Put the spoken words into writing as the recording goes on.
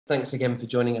Thanks again for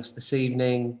joining us this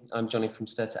evening. I'm Johnny from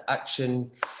Stir to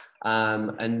Action,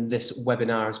 and this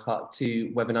webinar is part of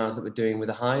two webinars that we're doing with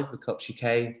the Hive, with Co-ops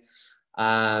UK,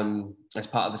 as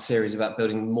part of a series about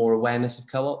building more awareness of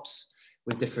co-ops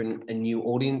with different and new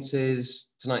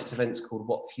audiences. Tonight's event's called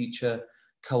What Future?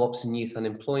 Co-ops and Youth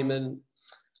Unemployment.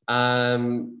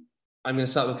 I'm going to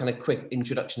start with a kind of quick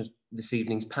introduction of this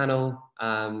evening's panel,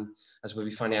 as we'll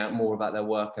be finding out more about their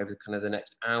work over kind of the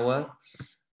next hour.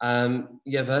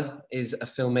 Yeva is a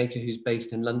filmmaker who's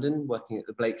based in London, working at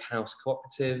the Blake House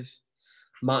Co-operative.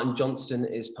 Martin Johnston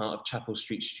is part of Chapel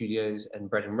Street Studios and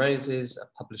Bread and Roses, a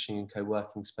publishing and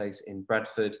co-working space in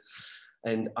Bradford.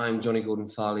 And I'm Johnny Gordon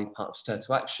Farley, part of Stir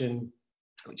to Action,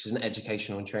 which is an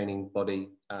educational and training body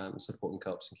supporting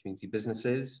co-ops and community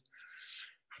businesses.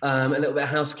 A little bit of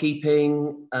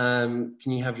housekeeping. Can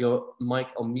you have your mic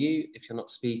on mute if you're not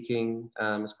speaking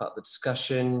as part of the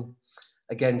discussion?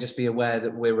 Again, just be aware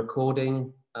that we're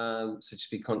recording, so just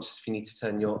be conscious if you need to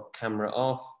turn your camera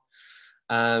off.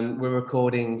 We're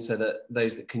recording so that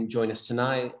those that can join us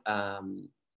tonight, can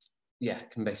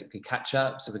basically catch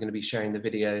up. So we're going to be sharing the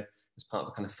video as part of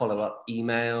a kind of follow-up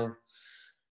email.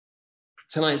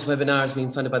 Tonight's webinar is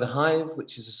being funded by the Hive,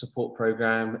 which is a support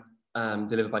program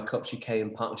delivered by Co-ops UK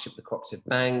in partnership with the Co-operative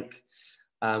Bank.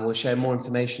 We'll share more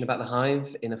information about the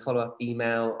Hive in a follow-up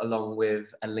email, along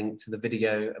with a link to the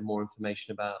video and more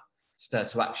information about Stir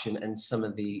to Action and some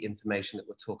of the information that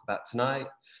we'll talk about tonight,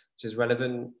 which is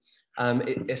relevant.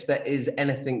 If there is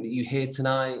anything that you hear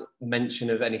tonight, mention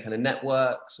of any kind of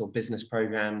networks or business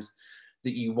programs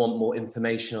that you want more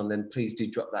information on, then please do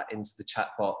drop that into the chat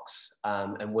box,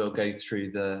 and we'll go through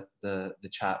the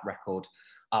chat record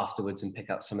afterwards and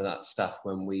pick up some of that stuff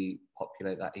when we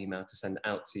populate that email to send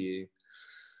out to you.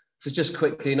 So just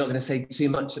quickly, not going to say too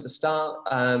much at the start,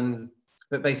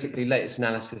 but basically latest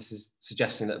analysis is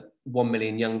suggesting that 1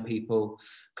 million young people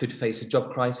could face a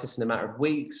job crisis in a matter of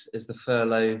weeks as the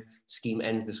furlough scheme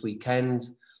ends this weekend,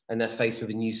 and they're faced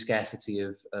with a new scarcity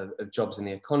of jobs in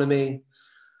the economy.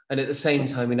 And at the same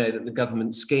time, we know that the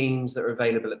government schemes that are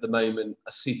available at the moment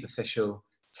are superficial,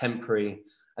 temporary,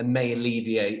 and may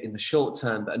alleviate in the short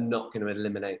term, but are not going to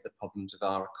eliminate the problems of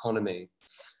our economy.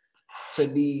 So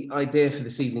the idea for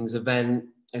this evening's event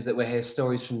is that we'll hear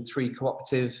stories from 3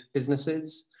 cooperative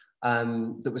businesses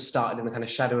that were started in the kind of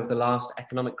shadow of the last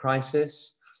economic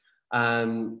crisis,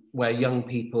 where young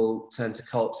people turn to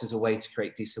co-ops as a way to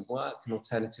create decent work and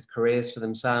alternative careers for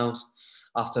themselves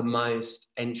after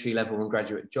most entry-level and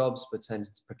graduate jobs were turned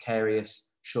into precarious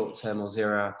short-term or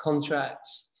zero-hour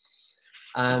contracts.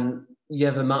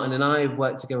 Yeva, Martin and I have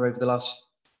worked together over the last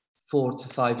 4 to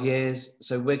 5 years.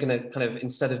 So we're going to kind of,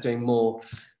 instead of doing more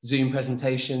Zoom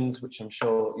presentations, which I'm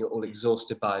sure you're all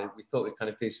exhausted by, we thought we'd kind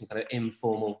of do some kind of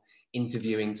informal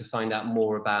interviewing to find out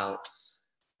more about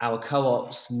our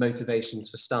co-ops, motivations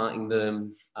for starting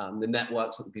them, the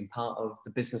networks that we've been part of,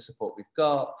 the business support we've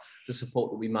got, the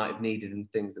support that we might have needed, and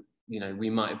things that, you know, we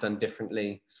might have done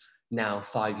differently now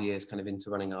 5 years kind of into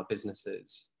running our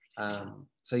businesses.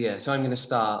 So I'm going to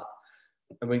start.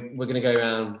 And we're going to go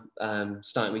around,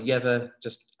 starting with Yeva,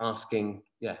 just asking,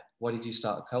 why did you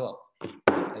start a co-op?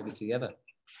 Over to Yeva.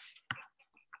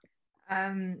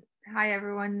 Hi,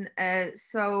 everyone.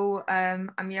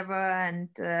 I'm Yeva, and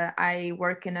I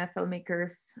work in a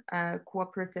filmmakers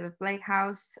cooperative at Blake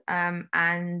House.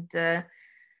 And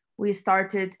we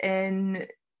started in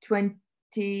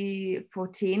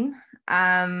 2014.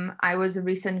 I was a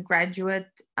recent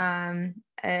graduate, and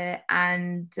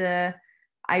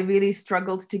I really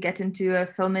struggled to get into a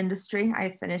film industry. I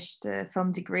finished a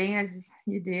film degree, as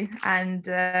you do, and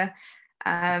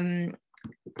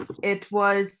it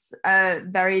was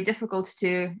very difficult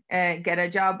to get a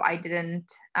job. I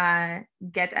didn't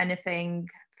get anything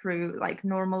through like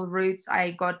normal routes.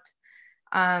 I got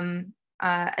a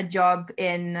job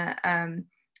in a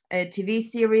TV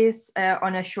series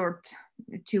on a short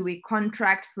 2-week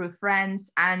contract through friends,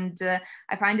 and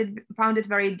I found it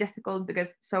very difficult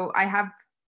because I have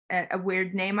a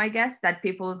weird name, I guess, that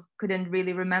people couldn't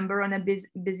really remember on a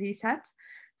busy set.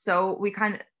 So we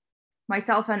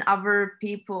myself and other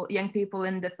people, young people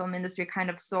in the film industry, kind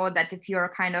of saw that if you're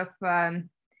kind of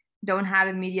don't have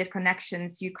immediate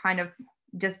connections, you kind of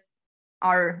just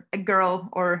are a girl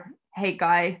or hey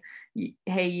guy,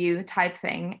 hey you type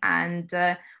thing. And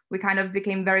we kind of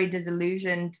became very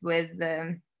disillusioned with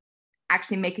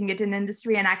actually making it an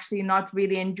industry and actually not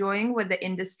really enjoying what the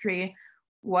industry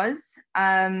was,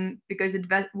 because it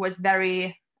was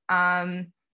very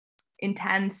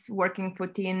intense, working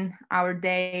 14-hour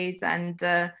days, and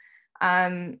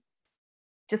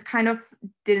just kind of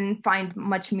didn't find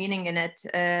much meaning in it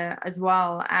as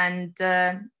well. And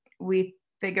we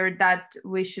figured that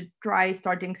we should try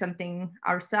starting something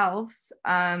ourselves.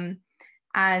 And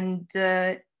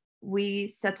we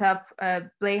set up a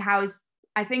playhouse,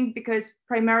 I think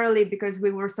primarily because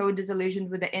we were so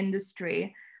disillusioned with the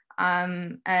industry,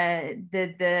 the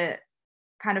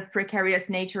kind of precarious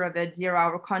nature of it,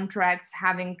 0-hour contracts,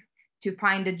 having to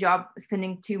find a job,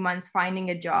 spending 2 months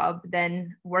finding a job,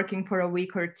 then working for a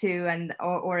week or two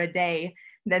or a day,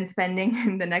 then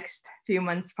spending the next few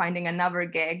months finding another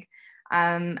gig.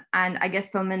 And I guess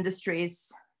film industry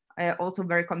is also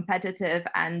very competitive,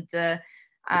 and the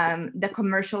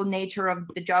commercial nature of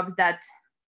the jobs that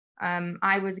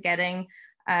I was getting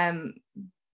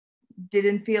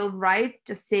didn't feel right,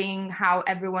 just seeing how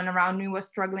everyone around me was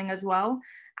struggling as well.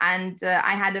 And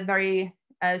I had a very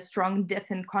strong dip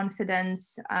in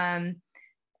confidence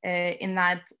in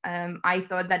that I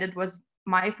thought that it was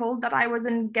my fault that I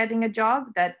wasn't getting a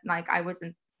job, that like I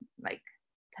wasn't like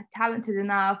talented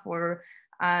enough, or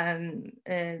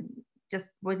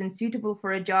just wasn't suitable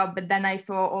for a job. But then I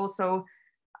saw also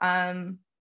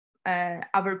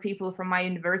other people from my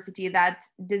university that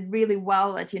did really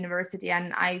well at university,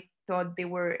 and I thought they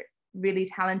were really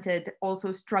talented,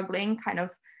 also struggling, kind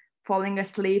of falling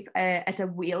asleep at a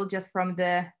wheel just from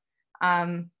the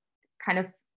kind of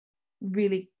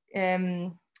really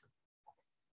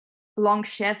long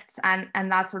shifts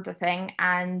and that sort of thing.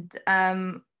 And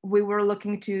we were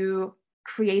looking to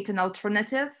create an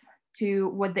alternative to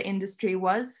what the industry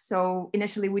was. So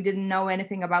initially we didn't know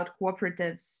anything about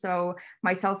cooperatives. So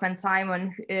myself and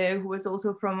Simon, who was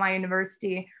also from my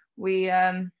university, we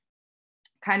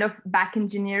kind of back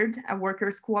engineered a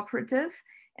workers' cooperative,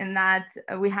 in that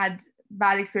we had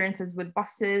bad experiences with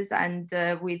bosses, and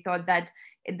we thought that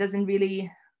it doesn't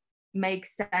really make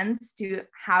sense to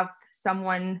have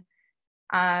someone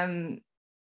to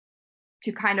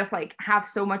kind of like have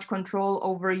so much control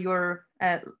over your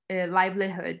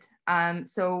livelihood.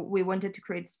 So we wanted to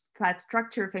create flat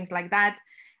structure, things like that.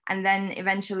 And then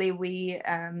eventually we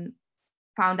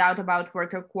found out about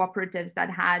worker cooperatives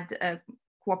that had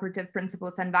cooperative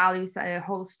principles and values, a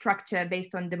whole structure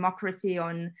based on democracy,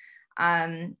 on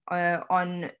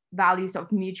values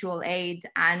of mutual aid.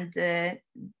 And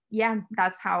yeah,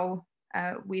 that's how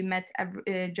we met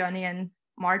Johnny and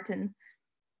Martin.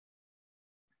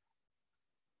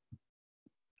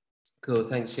 Cool,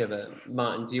 thanks, Yeva.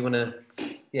 Martin, do you want to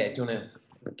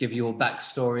give your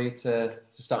backstory to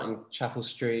starting Chapel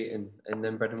Street and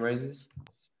then Bread and Roses?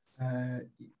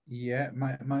 Yeah,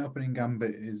 my opening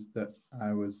gambit is that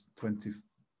I was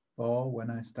 24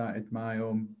 when I started my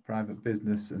own private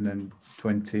business, and then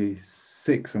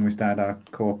 26 when we started our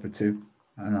cooperative.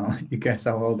 And I'll let you guess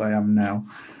how old I am now.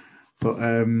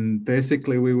 But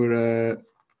basically, we were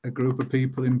a group of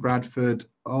people in Bradford,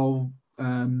 all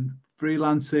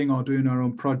freelancing or doing our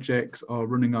own projects or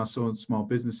running our own small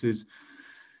businesses,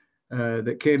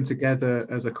 that came together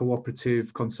as a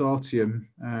cooperative consortium,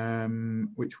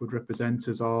 which would represent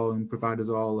us all and provide us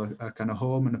all a kind of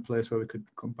home and a place where we could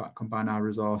combine our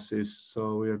resources.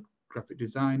 So we were graphic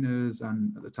designers,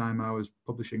 and at the time I was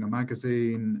publishing a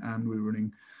magazine, and we were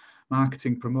running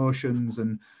marketing promotions,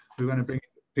 and we were going to bring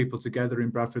people together in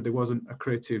Bradford. There wasn't a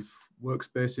creative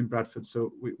workspace in Bradford,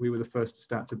 so we were the first to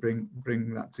start to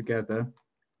bring that together.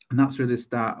 And that's really the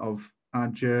start of our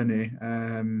journey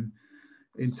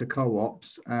into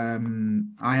co-ops.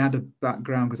 I had a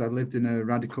background because I lived in a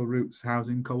radical roots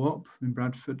housing co-op in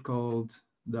Bradford called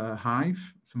the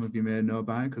Hive. Some of you may know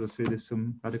about it because I see there's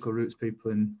some radical roots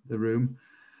people in the room.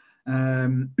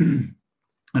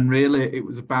 And really it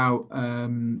was about,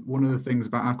 one of the things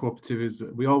about our cooperative is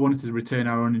that we all wanted to retain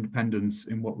our own independence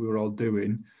in what we were all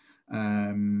doing,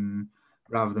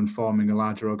 rather than forming a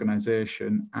larger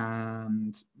organisation.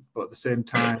 But at the same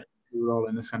time, we were all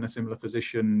in a kind of similar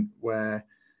position where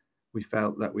we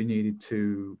felt that we needed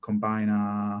to combine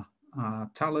our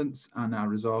talents and our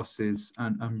resources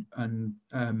and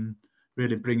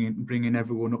really bringing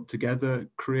everyone up together,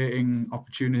 creating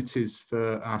opportunities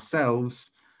for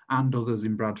ourselves and others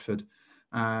in Bradford.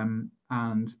 The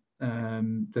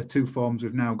two forms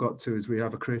we've now got to is we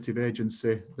have a creative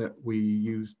agency that we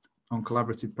used on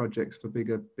collaborative projects for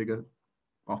bigger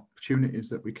opportunities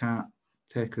that we can't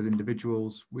take as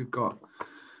individuals. We've got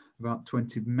about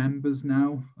 20 members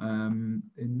now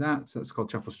in that. So that's called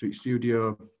Chapel Street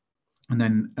Studio. And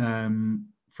then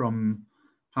from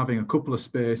having a couple of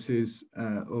spaces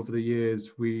over the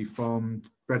years, we formed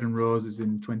Bread and Roses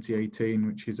in 2018,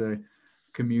 which is a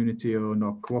community-owned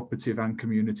or cooperative and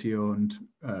community-owned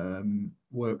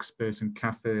workspace and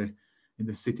cafe in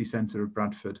the city centre of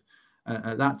Bradford.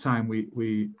 At that time,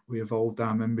 we evolved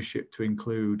our membership to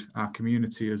include our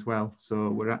community as well. So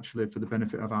we're actually, for the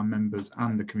benefit of our members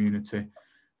and the community,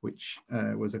 which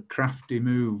was a crafty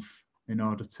move in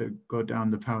order to go down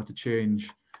the power to change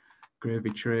gravy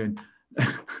train.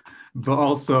 But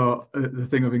also the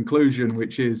thing of inclusion,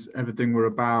 which is everything we're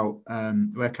about.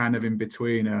 We're kind of in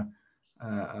between a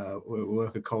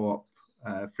worker co-op,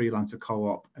 freelancer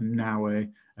co-op, and now a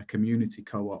community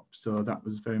co-op. So that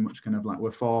was very much kind of like,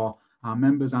 we're for our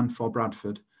members and for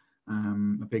Bradford.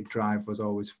 A big drive was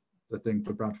always the thing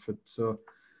for Bradford. So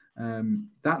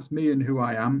that's me and who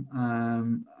I am,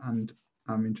 and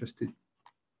I'm interested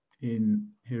in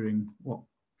hearing what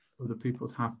other people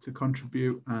have to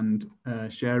contribute, and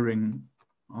sharing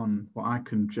on what I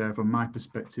can share from my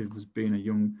perspective as being a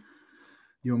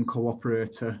young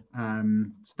co-operator,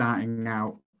 starting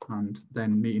out and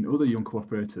then meeting other young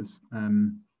co-operators.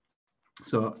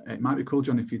 So it might be cool,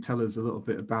 John, if you tell us a little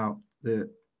bit about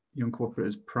the Young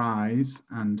Co-operators Prize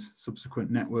and subsequent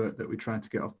network that we tried to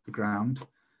get off the ground,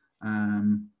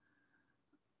 and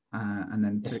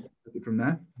then take it from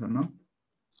there. I don't know.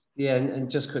 Yeah, and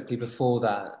just quickly before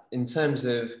that, in terms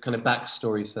of kind of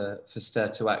backstory for Stir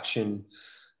to Action,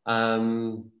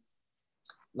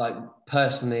 like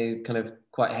personally kind of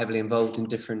quite heavily involved in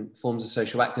different forms of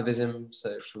social activism.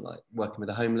 So from like working with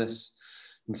the homeless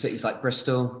in cities like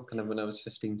Bristol, kind of when I was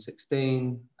 15,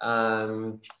 16.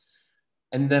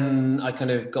 And then I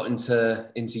kind of got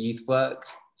into youth work.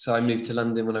 So I moved to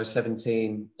London when I was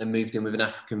 17 and moved in with an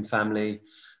African family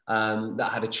that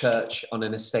had a church on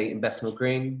an estate in Bethnal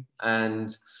Green.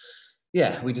 And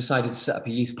yeah, we decided to set up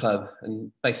a youth club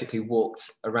and basically walked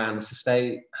around this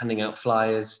estate, handing out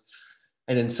flyers.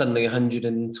 And then suddenly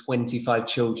 125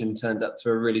 children turned up to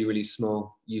a really, really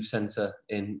small youth centre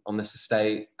on this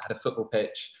estate, had a football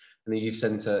pitch and a youth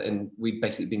centre. And we'd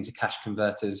basically been to cash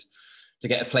converters to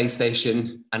get a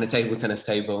PlayStation and a table tennis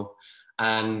table.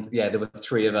 And yeah, there were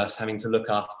 3 of us having to look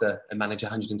after and manage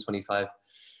 125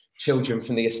 children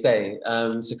from the estate.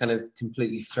 So kind of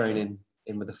completely thrown in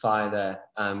with the fire there.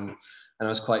 And I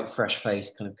was quite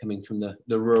fresh-faced, kind of coming from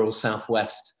the rural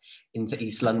southwest into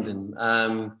East London.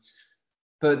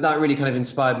 But that really kind of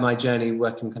inspired my journey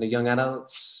working with kind of young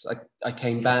adults. I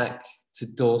came back to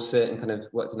Dorset and kind of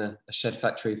worked in a shed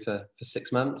factory for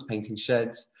 6 months, painting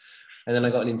sheds. And then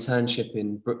I got an internship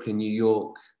in Brooklyn, New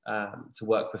York, to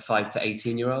work with 5 to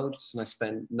 18-year-olds. And I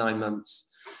spent 9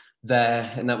 months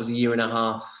there. And that was a year and a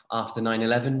half after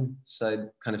 9/11.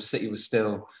 So kind of city was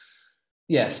still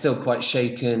quite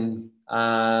shaken.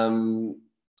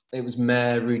 It was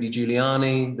Mayor Rudy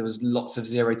Giuliani. There was lots of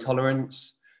zero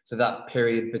tolerance. So that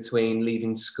period between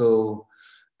leaving school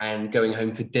and going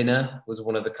home for dinner was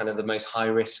one of the kind of the most high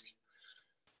risk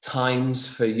times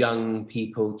for young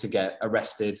people to get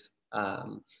arrested.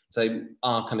 So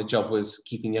our kind of job was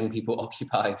keeping young people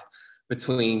occupied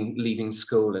between leaving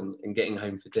school and getting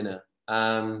home for dinner.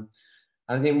 And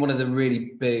I think one of the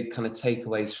really big kind of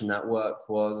takeaways from that work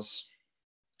was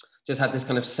just had this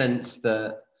kind of sense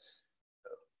that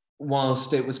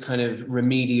whilst it was kind of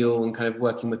remedial and kind of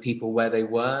working with people where they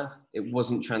were, it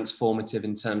wasn't transformative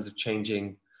in terms of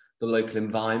changing the local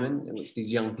environment in which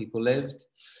these young people lived.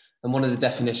 And one of the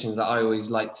definitions that I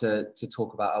always like to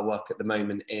talk about our work at the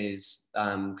moment is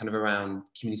kind of around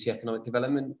community economic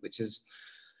development, which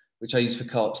I use for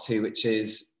co-ops too, which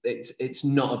is it's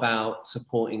not about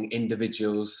supporting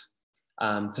individuals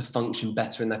to function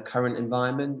better in their current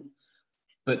environment,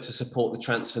 but to support the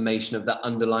transformation of that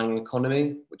underlying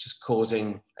economy, which is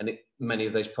causing many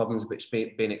of those problems which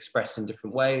being expressed in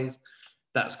different ways.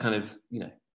 That's kind of,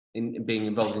 in being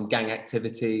involved in gang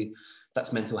activity,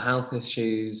 that's mental health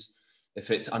issues, if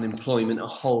it's unemployment, a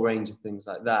whole range of things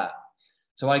like that.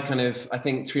 So I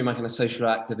think through my kind of social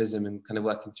activism and kind of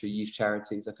working through youth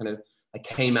charities, I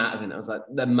came out of it and I was like,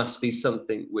 there must be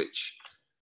something which,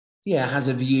 has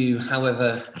a view,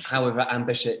 however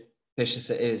ambitious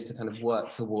it is, to kind of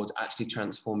work towards actually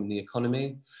transforming the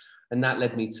economy. And that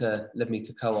led me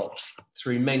to co-ops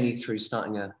mainly through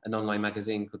starting an online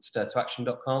magazine called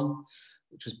stirtoaction.com,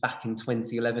 which was back in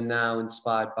 2011 now,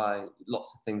 inspired by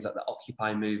lots of things like the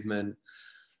Occupy movement.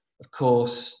 Of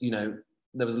course,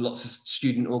 there was lots of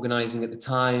student organizing at the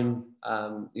time.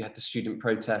 You had the student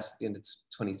protest at the end of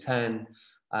 2010.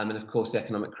 And of course, the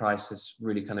economic crisis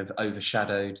really kind of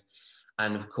overshadowed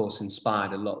and of course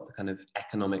inspired a lot of the kind of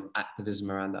economic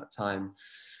activism around that time.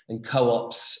 And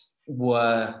co-ops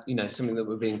were, something that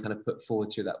were being kind of put forward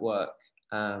through that work.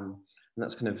 And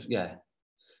that's kind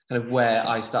of where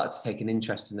I started to take an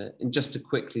interest in it. And just to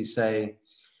quickly say,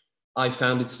 I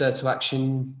founded Stir to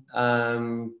Action,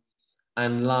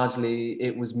 and largely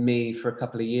it was me for a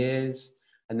couple of years.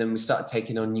 And then we started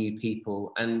taking on new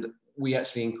people, and we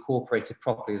actually incorporated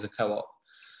properly as a co-op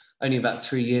only about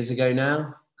 3 years ago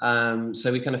now.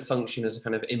 So we kind of function as a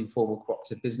kind of informal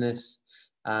cooperative business.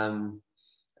 I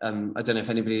don't know if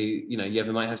anybody, you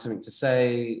ever might have something to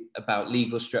say about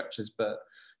legal structures, but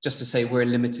just to say we're a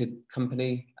limited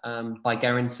company by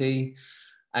guarantee.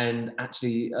 And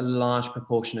actually a large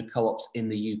proportion of co-ops in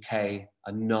the UK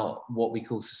are not what we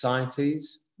call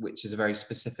societies, which is a very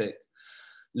specific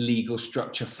legal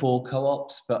structure for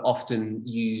co-ops, but often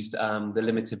used the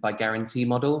limited by guarantee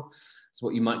model. It's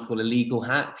what you might call a legal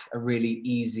hack, a really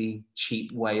easy,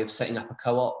 cheap way of setting up a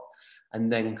co-op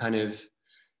and then kind of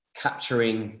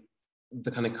capturing the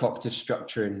kind of cooperative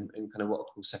structure and kind of what are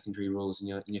called secondary rules in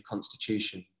your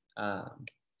constitution.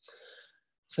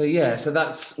 So yeah, so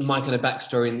that's my kind of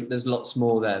backstory. There's lots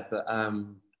more there,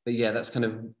 but yeah, that's kind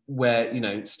of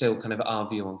where, still kind of our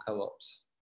view on co-ops.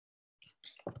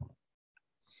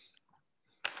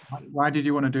 Why did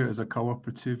you want to do it as a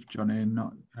cooperative, Johnny, and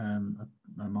not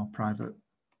a more private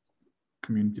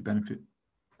community benefit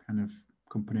kind of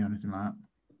company or anything like that?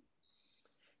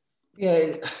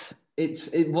 Yeah,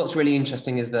 what's really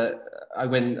interesting is that I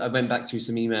went back through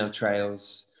some email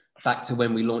trails back to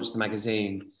when we launched the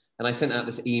magazine, and I sent out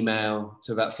this email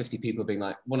to about 50 people being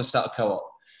like, want to start a co-op,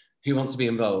 who wants to be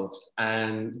involved,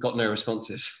 and got no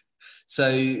responses. So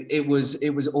it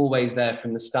was always there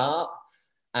from the start.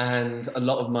 And a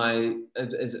lot of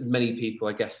as many people,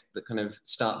 I guess, that kind of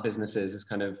start businesses is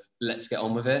kind of, let's get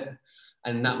on with it.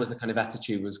 And that was the kind of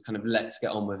attitude, was kind of, let's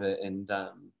get on with it. And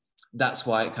that's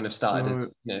why it kind of started as,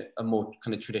 a more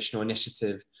kind of traditional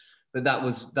initiative. But that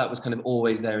was kind of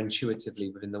always there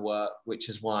intuitively within the work, which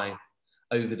is why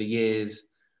over the years,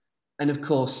 and of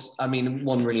course, I mean,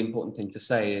 one really important thing to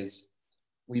say is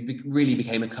we really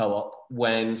became a co-op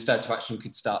when Stir to Action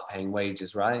could start paying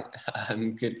wages, right?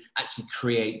 Could actually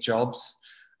create jobs.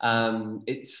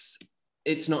 It's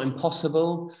not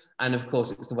impossible. And of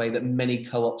course, it's the way that many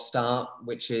co-ops start,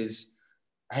 which is,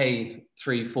 hey,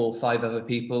 3, 4, 5 other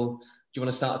people, do you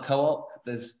want to start a co-op?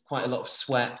 There's quite a lot of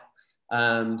sweat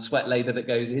labor that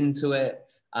goes into it.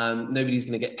 Nobody's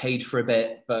going to get paid for a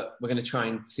bit, but we're going to try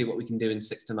and see what we can do in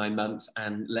 6 to 9 months,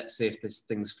 and let's see if this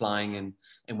thing's flying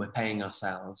and we're paying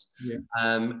ourselves. Yeah.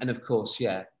 And of course,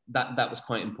 yeah, that was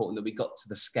quite important, that we got to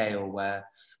the scale where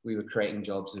we were creating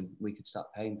jobs and we could start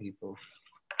paying people.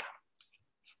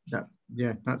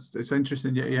 It's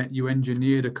interesting. Yeah, you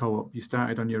engineered a co-op. You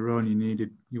started on your own.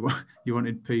 You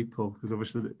wanted people, because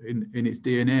obviously in its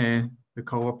DNA, the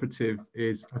cooperative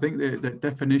is, I think the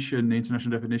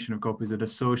international definition of co-op is an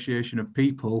association of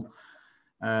people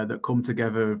that come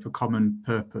together for common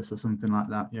purpose or something like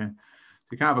that. Yeah.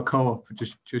 So you can't have a co-op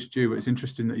just you. But it's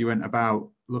interesting that you went about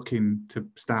looking to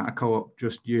start a co-op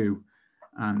just you.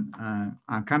 And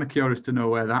I'm kind of curious to know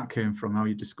where that came from, how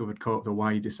you discovered co-op, or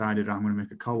why you decided I'm going to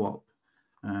make a co-op.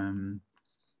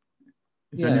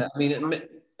 Yeah, I mean,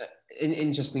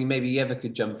 interestingly, maybe Yeva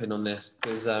could jump in on this,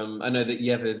 because I know that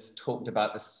Yeva's talked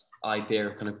about this idea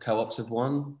of kind of co-ops of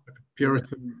one.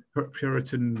 Puritan.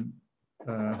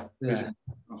 Yeah.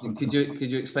 Could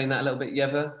you explain that a little bit,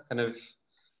 Yeva? Kind of.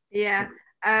 Yeah.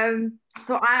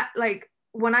 So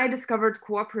when I discovered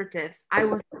cooperatives, I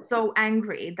was so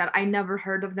angry that I never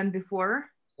heard of them before.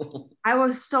 I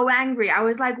was so angry. I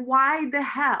was like, why the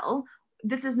hell?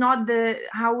 This is not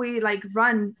how we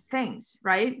run things,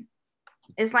 right?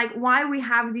 It's like, why we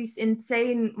have these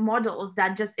insane models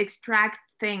that just extract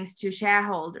things to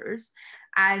shareholders.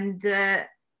 And this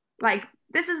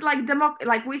is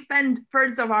we spend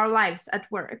thirds of our lives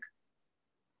at work.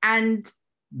 And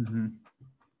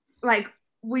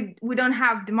we don't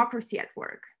have democracy at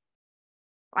work.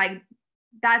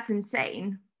 That's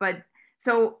insane. But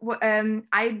so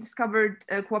I discovered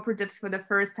cooperatives for the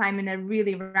first time in a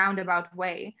really roundabout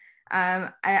way,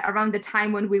 around the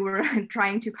time when we were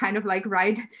trying to kind of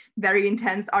write very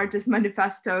intense artist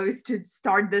manifestos to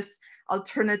start this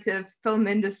alternative film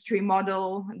industry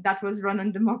model that was run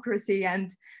on democracy.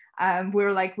 And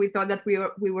we thought that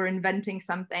we were inventing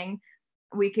something.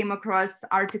 We came across an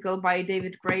article by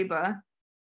David Graeber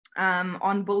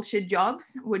on bullshit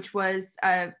jobs, which was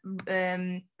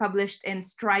published in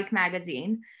Strike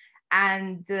magazine.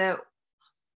 And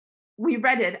we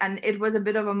read it, and it was a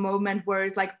bit of a moment where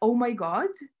it's like, oh my God,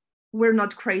 we're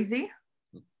not crazy.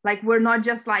 We're not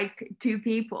just two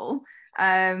people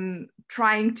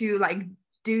trying to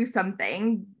do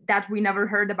something that we never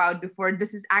heard about before.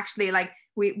 This is actually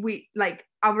we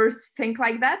others think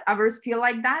like that, others feel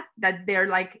like that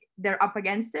they're up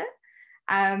against it.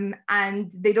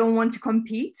 And they don't want to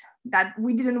compete, that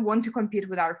we didn't want to compete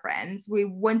with our friends. We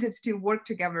wanted to work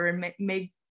together and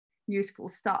make useful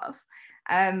stuff.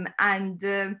 And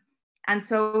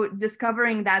so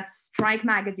discovering that Strike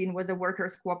magazine was a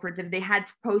workers' cooperative, they had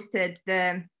posted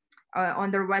the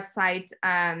on their website,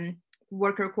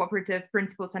 worker cooperative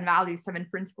principles and values, 7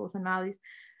 principles and values.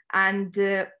 And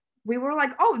we were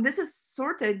like, oh, this is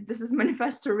sorted, this is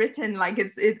manifesto written, like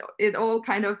it all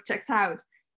kind of checks out.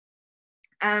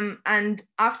 And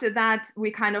after that,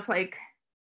 we kind of like,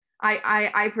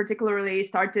 I particularly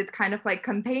started kind of like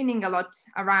campaigning a lot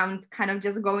around kind of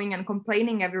just going and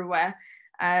complaining everywhere,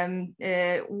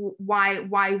 why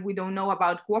we don't know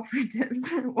about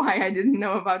cooperatives, why I didn't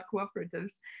know about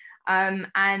cooperatives.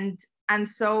 And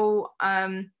so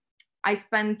I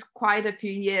spent quite a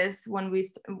few years when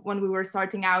we were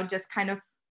starting out, just kind of,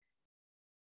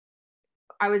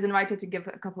 I was invited to give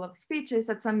a couple of speeches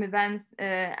at some events,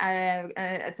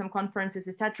 at some conferences,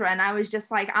 etc. And I was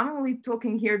just like, I'm only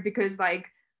talking here because like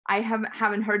I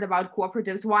haven't heard about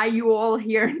cooperatives. Why you all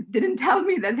here didn't tell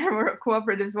me that there were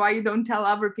cooperatives? Why you don't tell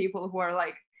other people who are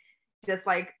like just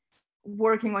like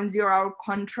working on 0-hour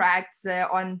contracts,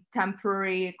 on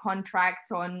temporary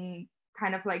contracts, on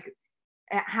kind of like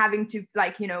having to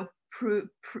like, you know,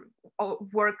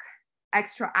 work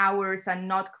extra hours and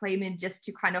not claim it just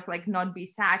to kind of like not be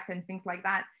sacked and things like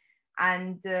that.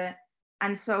 And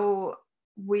so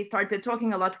we started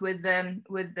talking a lot with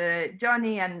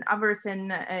Johnny and others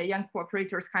in young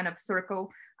cooperators kind of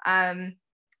circle,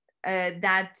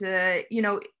 that you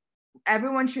know,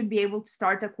 everyone should be able to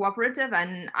start a cooperative.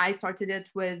 And I started it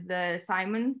with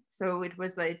Simon, so it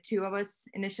was like 2 of us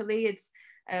initially. It's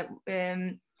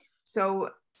so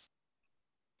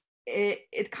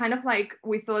it kind of like,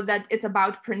 we thought that it's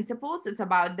about principles, it's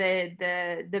about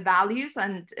the values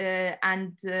and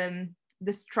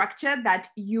the structure that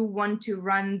you want to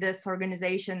run this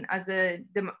organization as a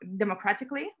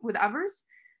democratically with others.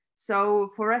 So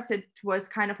for us, it was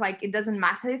kind of like, it doesn't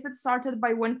matter if it's started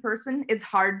by one person, it's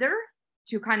harder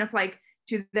to kind of like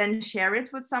to then share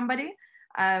it with somebody.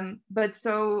 But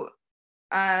so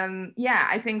yeah,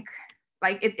 I think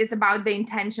like it's about the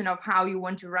intention of how you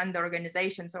want to run the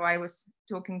organization. So I was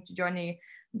talking to Johnny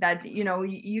that, you know,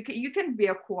 you can be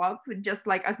a co-op, just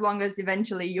like as long as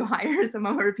eventually you hire some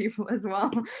other people as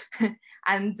well.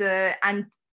 and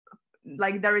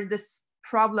like there is this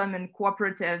problem in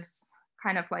cooperatives,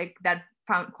 kind of like that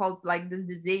called like this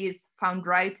disease,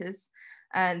 foundritis,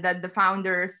 and that the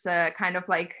founders kind of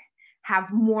like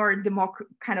have more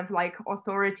kind of like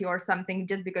authority or something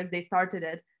just because they started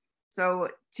it. So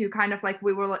to kind of like,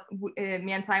 we were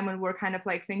me and Simon were kind of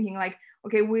like thinking like,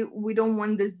 okay, we don't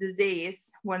want this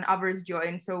disease when others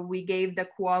join. So we gave the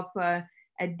co-op a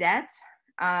debt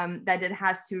that it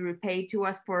has to repay to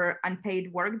us for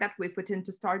unpaid work that we put in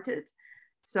to start it.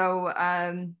 So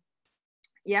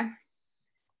yeah,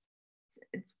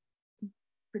 it's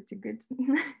pretty good.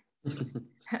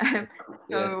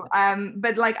 So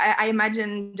but like I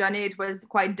imagine, Johnny, it was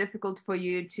quite difficult for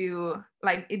you to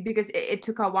like because it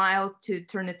took a while to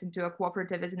turn it into a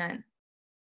cooperative, isn't it?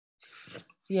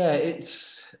 Yeah,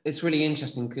 it's really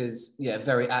interesting because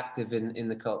very active in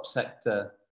the co-op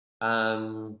sector,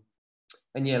 and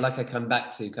yeah, like I come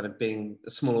back to kind of being a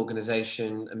small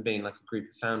organization and being like a group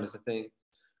of founders. I think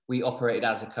we operated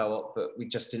as a co-op, but we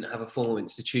just didn't have a formal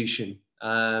institution.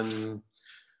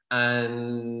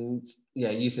 And yeah,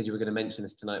 you said you were going to mention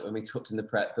this tonight when we talked in the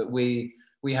prep, but we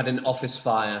had an office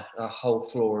fire. A whole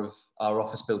floor of our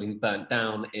office building burnt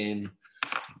down in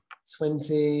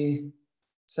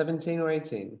 2017 or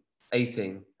 18.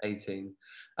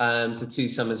 So 2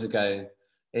 summers ago.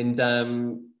 And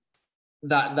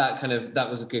that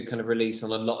was a good kind of release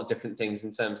on a lot of different things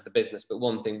in terms of the business. But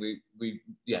one thing we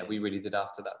really did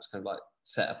after that was kind of like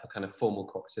set up a kind of formal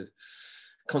cooperative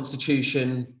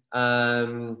constitution,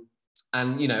 and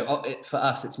you know, for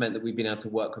us it's meant that we've been able to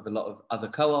work with a lot of other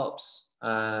co-ops,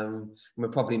 and we'll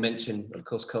probably mention of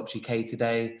course Co-ops UK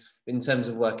today. In terms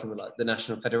of working with like the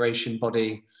National Federation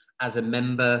body as a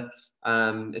member,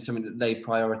 it's something that they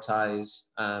prioritize,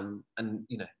 and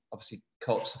you know, obviously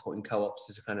co-op supporting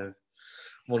co-ops is a kind of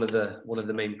one of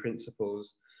the main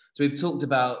principles. So we've talked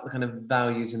about the kind of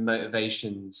values and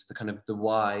motivations, the kind of the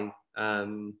why.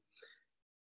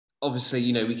 Obviously,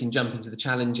 you know, we can jump into the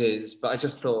challenges, but I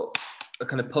just thought a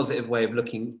kind of positive way of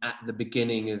looking at the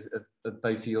beginning of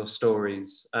both of your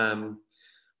stories.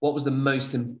 What was the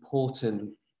most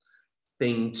important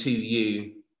thing to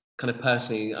you, kind of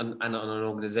personally and on an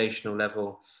organizational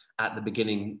level at the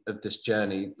beginning of this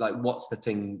journey? Like, what's the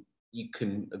thing you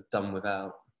couldn't have done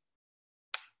without?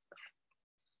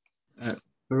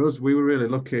 For us, we were really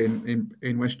lucky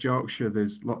in West Yorkshire.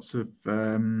 There's lots of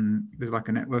there's like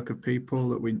a network of people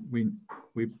that we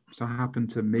so happened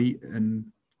to meet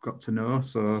and got to know.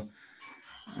 So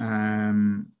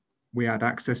we had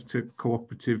access to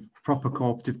proper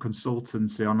cooperative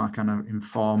consultancy on a kind of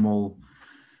informal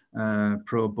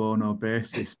pro bono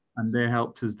basis, and they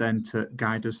helped us then to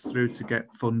guide us through to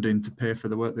get funding to pay for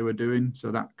the work they were doing.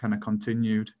 So that kind of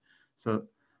continued. So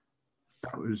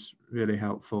that was really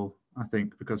helpful, I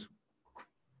think, because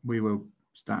we were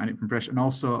starting it from fresh, and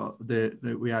also we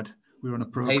were on a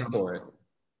program. Paid for it.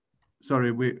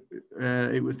 Sorry,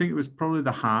 I think it was probably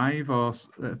the Hive, or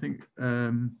I think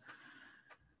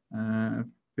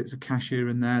bits of cash here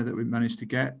and there that we managed to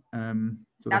get.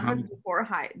 So that was before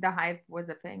the Hive was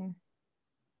a thing,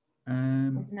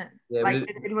 wasn't it? Yeah, like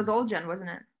it was all Jen, wasn't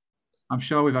it? I'm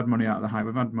sure we've had money out of the Hive.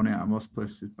 We've had money out of most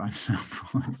places by now.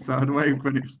 So the way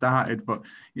when it started, but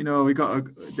you know,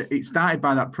 it started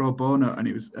by that pro bono, and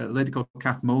it was a lady called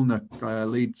Kath Mulner,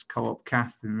 Leeds Co-op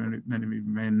Kath. Many of you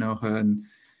may know her, and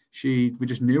we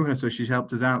just knew her, so she's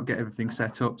helped us out, get everything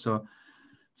set up. So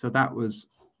that was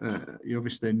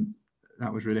obviously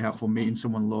that was really helpful, meeting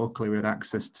someone locally we had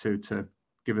access to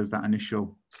give us that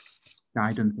initial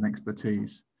guidance and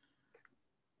expertise.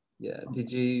 Yeah. Did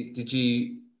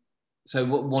you? So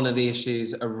one of the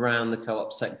issues around the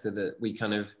co-op sector that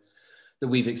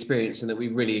we've experienced and that we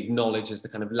really acknowledge is the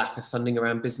kind of lack of funding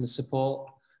around business support.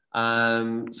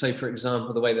 So for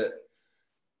example, the way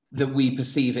that we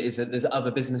perceive it is that there's other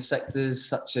business sectors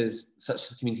such as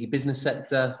the community business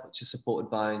sector, which is supported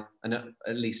by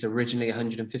at least originally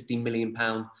 £150 million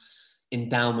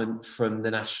endowment from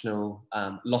the National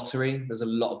Lottery. There's a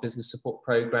lot of business support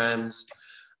programs.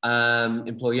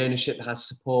 Employee ownership has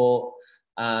support.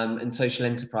 And social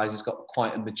enterprise has got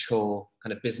quite a mature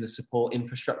kind of business support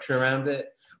infrastructure around it.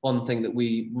 One thing that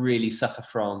we really suffer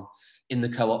from in the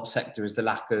co-op sector is the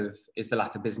lack of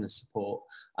business support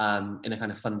in a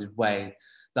kind of funded way.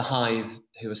 The Hive,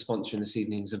 who are sponsoring this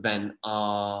evening's event,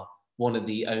 are one of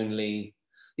the only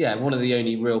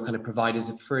real kind of providers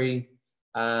of free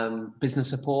business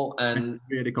support, and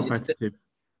really competitive.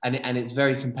 And it's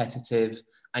very competitive,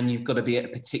 and you've got to be at a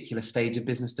particular stage of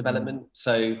business development.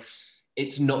 So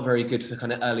it's not very good for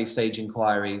kind of early stage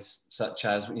inquiries, such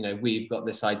as, you know, we've got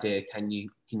this idea, can you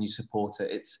support it?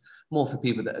 It's more for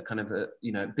people that are kind of at,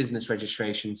 business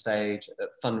registration stage, at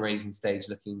fundraising stage,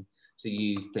 looking to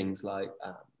use things like,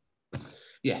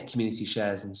 community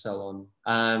shares and so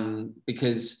on.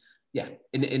 Because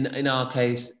in our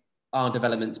case, our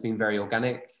development's been very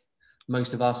organic.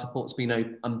 Most of our support's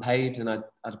been unpaid, and I'd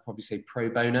probably say pro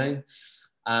bono.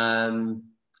 And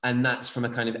that's from a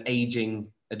kind of aging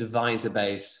advisor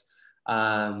base,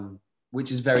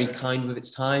 which is very kind with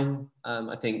its time.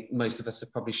 I think most of us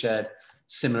have probably shared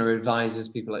similar advisors,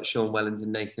 people like Sean Wellens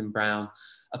and Nathan Brown,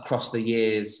 across the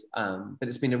years. But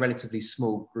it's been a relatively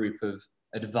small group of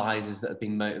advisors that have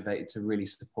been motivated to really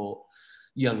support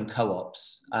young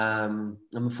co-ops. And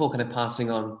before kind of passing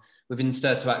on, within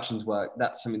Stir to Action's work,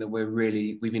 that's something that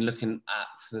we've been looking at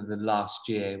for the last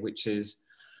year, which is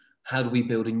how do we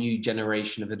build a new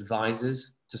generation of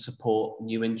advisors to support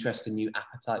new interest and new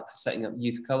appetite for setting up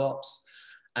youth co-ops.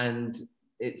 And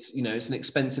it's an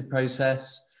expensive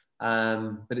process,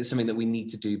 but it's something that we need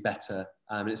to do better.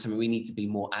 And it's something we need to be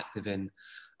more active in,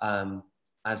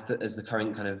 as the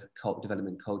current kind of co-op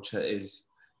development culture is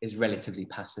relatively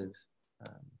passive.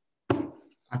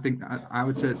 I think I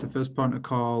would say it's the first point of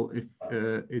call. If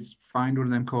it's find one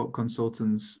of them co-op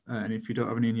consultants, and if you don't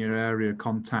have any in your area,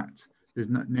 contact. There's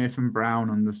Nathan Brown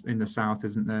in the south,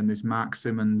 isn't there? And there's Mark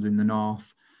Simmons in the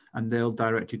north, and they'll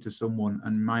direct you to someone.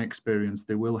 And in my experience,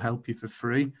 they will help you for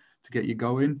free to get you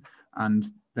going, and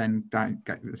then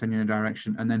send you in a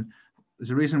direction. And then there's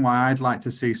a reason why I'd like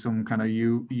to see some kind of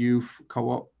youth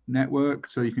co-op network,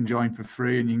 so you can join for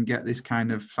free and you can get this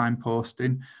kind of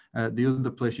signposting. The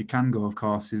other place you can go, of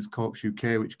course, is Co-ops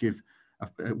UK, which give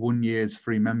a 1 year's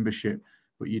free membership,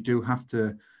 but you do have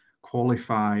to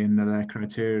qualify in their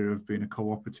criteria of being a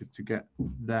cooperative to get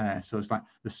there. So it's like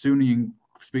the sooner you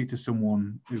speak to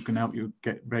someone who can help you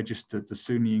get registered, the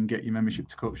sooner you can get your membership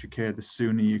to Co-ops UK, the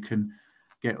sooner you can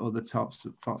get other sorts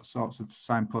of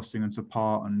signposting and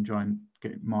support and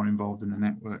get more involved in the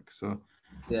network. So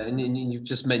yeah, and you've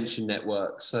just mentioned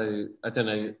networks, so I don't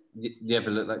know, you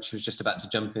ever looked like she was just about to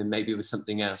jump in, maybe it was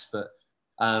something else, but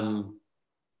but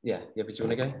do you want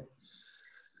to go?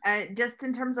 Just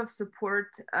in terms of support,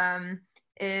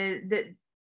 the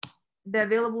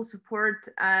available support,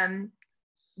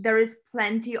 there is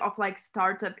plenty of like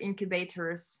startup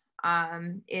incubators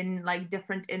in like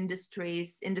different industry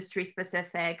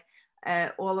specific,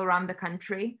 all around the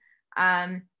country.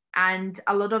 And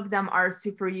a lot of them are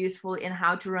super useful in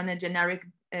how to run a generic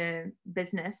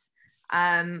business.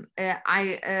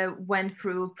 I went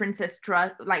through Princess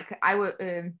Trust,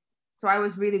 so I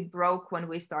was really broke when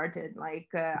we started. Like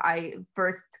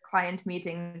first client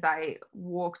meetings, I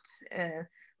walked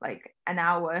like an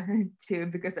hour to,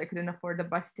 because I couldn't afford a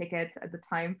bus ticket at the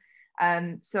time.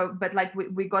 So, but like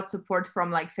we got support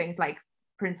from like things like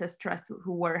Princess Trust,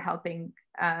 who were helping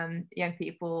young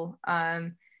people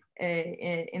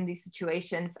in these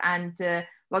situations, and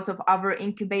lots of other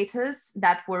incubators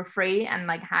that were free and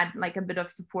like had like a bit of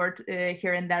support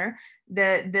here and there.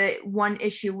 The one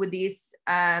issue with these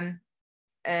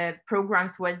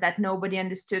programs was that nobody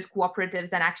understood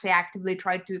cooperatives and actually actively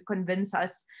tried to convince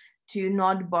us to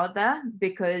not bother,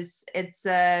 because it's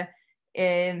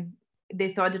they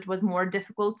thought it was more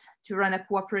difficult to run a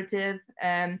cooperative.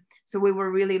 So we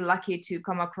were really lucky to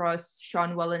come across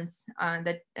Sean Wellens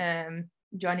that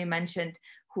Johnny mentioned,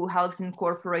 who helped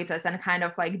incorporate us and kind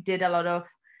of like did a lot of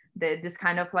this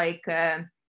kind of like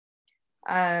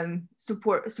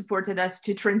supported us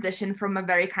to transition from a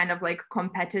very kind of like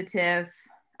competitive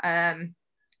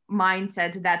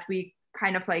mindset that we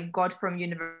kind of like got from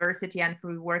university and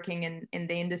through working in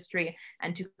the industry,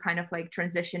 and to kind of like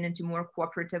transition into more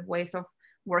cooperative ways of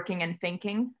working and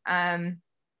thinking.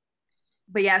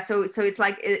 But yeah, so it's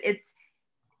like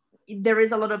there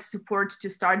is a lot of support to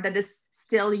start that is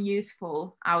still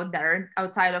useful out there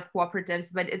outside of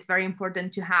cooperatives, but it's very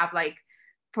important to have, like,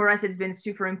 for us it's been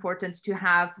super important to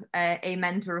have a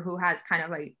mentor who has kind of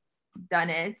like done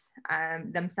it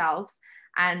themselves,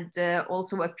 and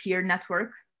also a peer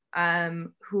network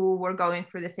who were going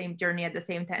through the same journey at the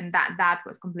same time. That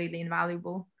was completely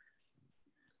invaluable.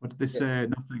 What did they say?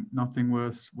 Nothing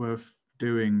worth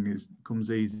doing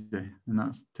comes easy, and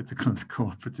that's typical of the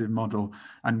cooperative model.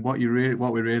 And what we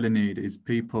really need is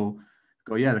people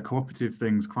go, yeah, the cooperative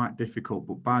thing's quite difficult,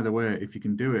 but by the way, if you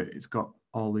can do it, it's got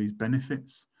all these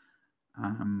benefits,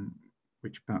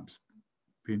 which perhaps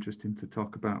be interesting to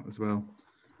talk about as well.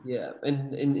 Yeah,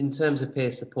 and in terms of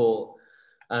peer support,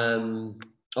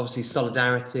 obviously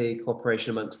solidarity,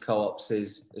 cooperation amongst co-ops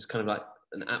is kind of like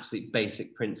an absolute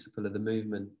basic principle of the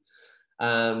movement.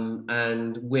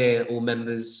 And we're all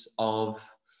members of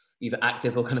either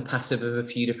active or kind of passive of a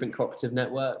few different cooperative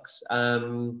networks.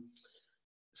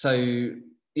 So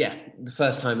yeah, the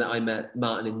first time that I met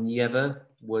Martin and Yeva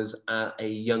was at a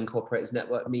Young Cooperators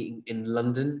Network meeting in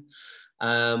London.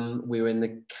 We were in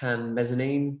the Cannes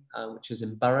Mezzanine, which is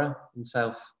in Borough in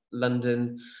South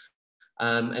London.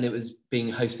 And it was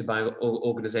being hosted by an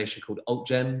organisation called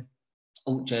AltGen.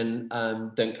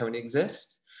 AltGen don't currently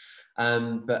exist,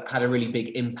 but had a really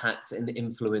big impact and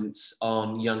influence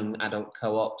on young adult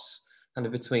co-ops kind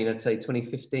of between, I'd say,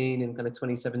 2015 and kind of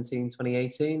 2017,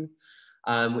 2018,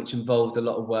 which involved a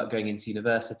lot of work going into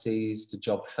universities, to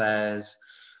job fairs,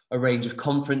 a range of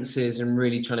conferences, and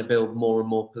really trying to build more and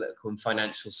more political and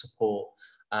financial support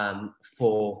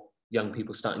for young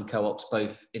people starting co-ops,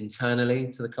 both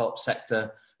internally to the co-op sector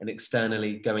and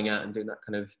externally going out and doing that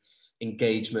kind of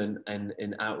engagement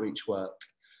and outreach work.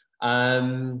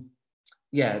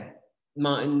 Yeah,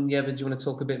 Martin, Yeva, do you want to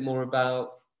talk a bit more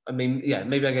about, I mean, yeah,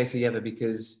 maybe I go to Yeva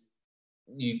because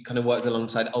you kind of worked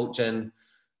alongside AltGen,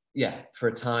 yeah, for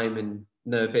a time and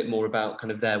know a bit more about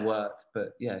kind of their work. But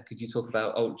yeah, could you talk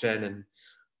about AltGen and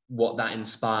what that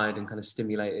inspired and kind of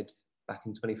stimulated back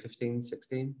in 2015,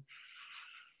 16?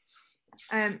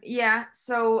 Yeah,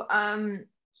 so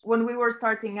when we were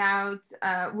starting out,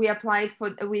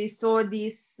 we saw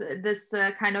this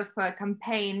kind of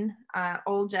campaign,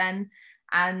 AltGen,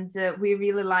 and we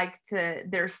really liked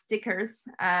their stickers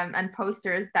and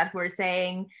posters that were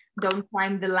saying, "Don't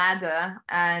climb the ladder,"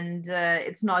 and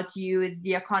it's not you, it's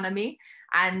the economy.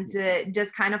 And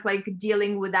just kind of like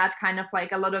dealing with that kind of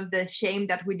like a lot of the shame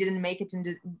that we didn't make it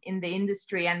in the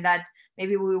industry, and that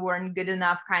maybe we weren't good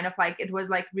enough, kind of like, it was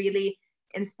like really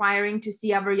inspiring to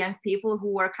see other young people who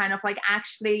were kind of like,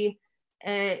 actually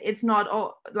it's not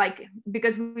all like,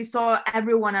 because we saw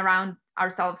everyone around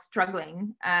ourselves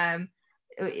struggling.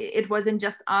 It wasn't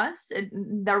just us,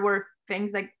 there were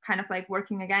things like kind of like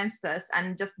working against us,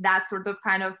 and just that sort of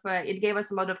kind of it gave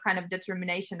us a lot of kind of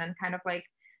determination and kind of like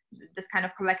this kind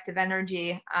of collective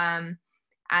energy.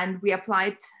 And we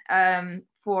applied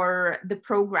for the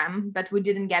program, but we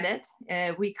didn't get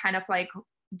it. We kind of like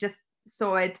just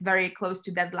saw it very close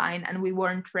to deadline and we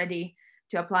weren't ready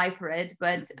to apply for it.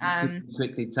 But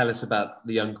quickly tell us about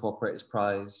the Young Cooperators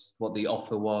Prize, what the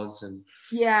offer was. And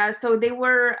yeah, so they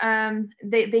were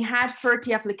they had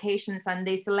 30 applications and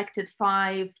they selected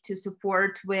 5 to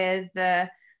support with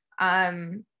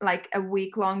like a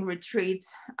week-long retreat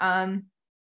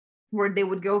where they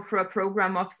would go through a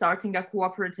program of starting a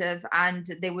cooperative, and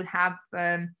they would have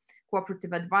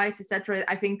cooperative advice, etc.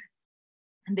 I think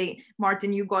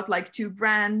Martin, you got like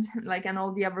 $2,000, like, and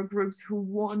all the other groups who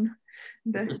won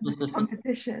the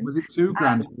competition. Was it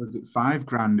 $2,000? Was it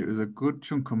 $5,000? It was a good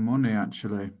chunk of money,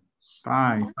 actually.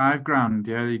 Five grand.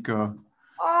 Yeah, there you go.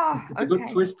 Oh, A good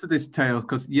okay. twist to this tale,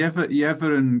 because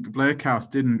Yever and Blakehouse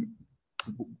didn't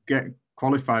get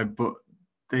qualified, but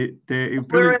they We're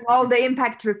brilliant. in all the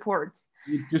impact reports.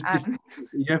 You just Um,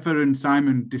 Yever and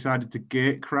Simon decided to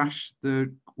gate crash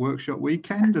the workshop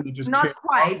weekend, and they just came not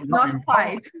quite, on, got not involved,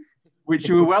 quite. which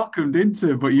you were welcomed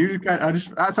into. But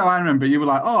that's how I remember. You were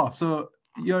like, oh, so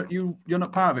you're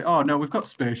not part of it. Oh no, we've got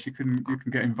space. You can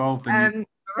get involved, and you.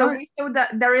 So Right. we showed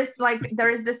that there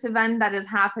is this event that is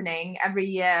happening every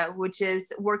year, which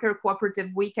is Worker Cooperative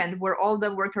Weekend, where all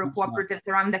the worker That's cooperatives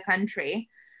around the country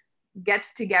get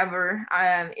together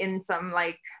in some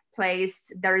like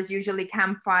place. There is usually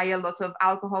campfire, lots of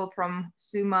alcohol from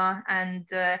Suma, and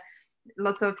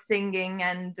lots of singing,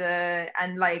 and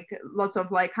like lots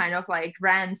of like kind of like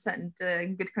rants and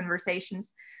good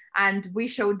conversations. And we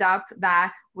showed up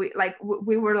that we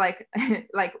were like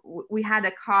like we had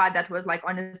a car that was like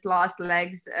on its last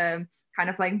legs, kind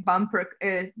of like bumper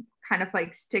kind of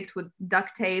like sticked with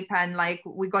duct tape, and like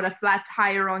we got a flat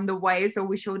tire on the way, so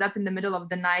we showed up in the middle of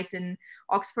the night in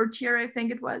Oxfordshire, I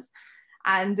think it was.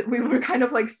 And we were kind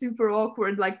of like super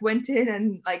awkward, like went in,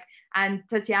 and like, and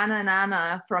Tatiana and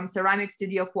Anna from Ceramic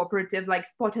Studio Cooperative like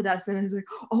spotted us and was like,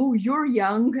 oh, you're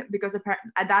young, because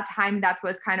at that time that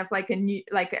was kind of like a new,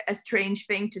 like a strange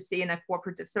thing to see in a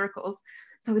cooperative circles.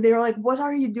 So they were like, what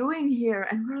are you doing here?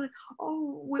 And we're like,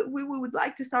 oh, we would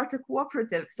like to start a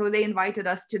cooperative. So they invited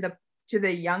us to the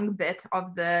young bit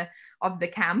of the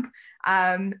camp,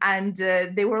 and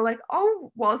they were like,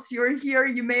 oh, whilst you're here,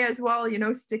 you may as well, you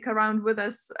know, stick around with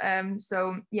us.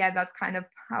 So yeah, that's kind of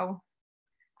how.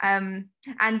 And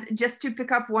just to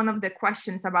pick up one of the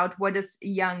questions about what is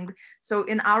young, so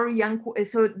in our young,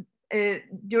 so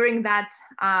during that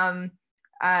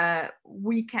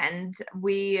weekend,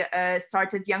 we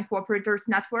started Young Cooperators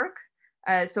Network.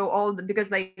 So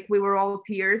because like we were all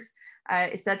peers,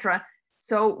 etc.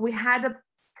 So we had a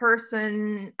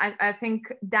person, I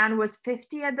think Dan was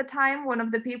 50 at the time, one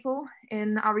of the people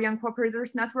in our Young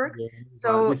Cooperators Network. Yeah,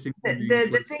 so like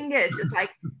the thing is like,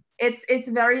 it's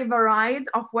very varied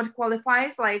of what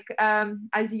qualifies like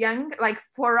as young. Like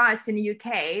for us in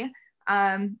UK,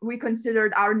 we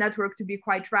considered our network to be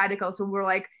quite radical. So we're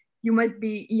like, you must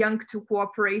be young to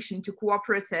cooperation, to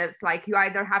cooperatives. Like you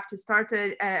either have to start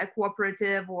a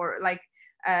cooperative, or like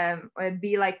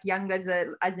be like young as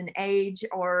an age,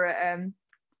 or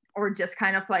just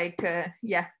kind of like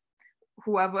yeah,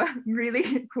 whoever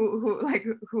really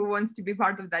who wants to be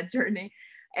part of that journey.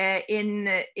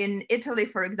 In Italy,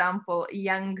 for example,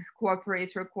 young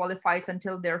cooperator qualifies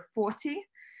until they're 40.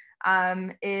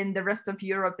 In the rest of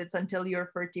Europe, it's until you're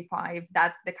 35.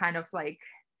 That's the kind of like,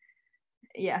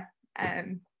 yeah.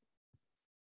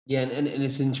 Yeah, and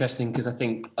it's interesting because I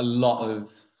think a lot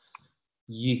of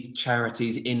youth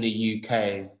charities in the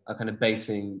UK are kind of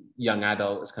basing young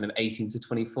adults kind of 18 to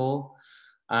 24.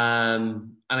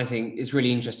 And I think it's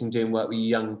really interesting doing work with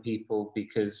young people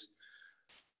because,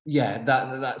 yeah,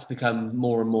 that's become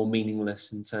more and more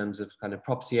meaningless in terms of kind of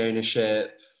property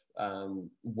ownership,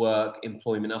 work,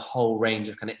 employment, a whole range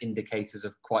of kind of indicators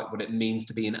of quite what it means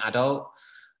to be an adult.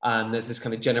 There's this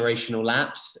kind of generational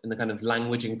lapse in the kind of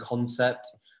language and concept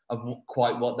of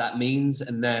quite what that means.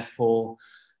 And therefore,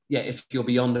 yeah, if you're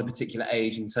beyond a particular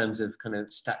age in terms of kind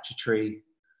of statutory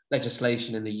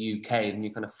legislation in the UK, then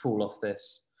you kind of fall off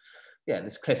this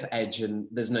cliff edge, and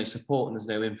there's no support and there's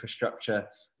no infrastructure,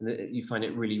 and you find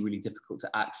it really, really difficult to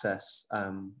access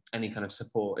any kind of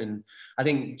support. And I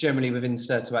think generally within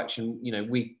Stir to Action, you know,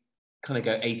 we kind of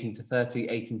go 18 to 30,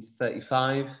 18 to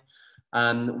 35.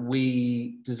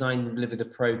 We designed and delivered a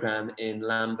program in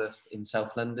Lambeth in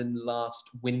South London last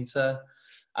winter.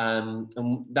 And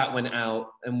that went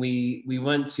out, and we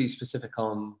weren't too specific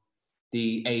on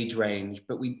the age range,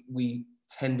 but we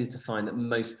tended to find that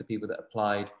most of the people that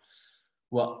applied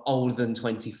were older than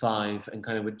 25 and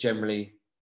kind of were generally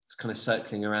kind of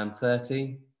circling around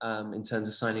 30 in terms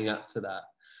of signing up to that.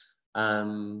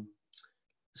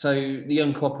 So the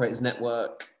Young Cooperators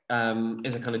Network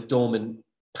is a kind of dormant,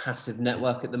 passive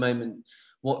network at the moment.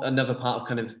 What another part of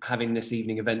kind of having this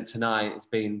evening event tonight has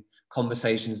been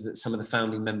conversations that some of the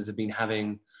founding members have been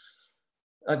having,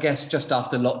 I guess, just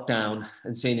after lockdown,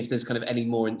 and seeing if there's kind of any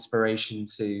more inspiration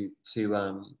to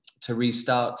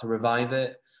restart, to revive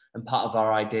it. And part of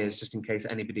our ideas, just in case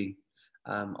anybody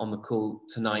on the call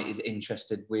tonight is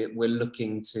interested, we're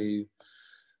looking to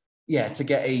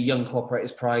get a Young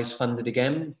Cooperators Prize funded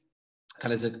again,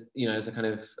 kind of as a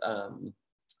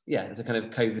kind of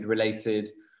COVID related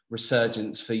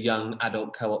resurgence for young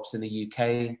adult co-ops in the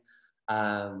UK.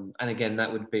 And again,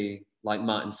 that would be, like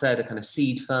Martin said, a kind of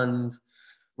seed fund,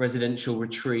 residential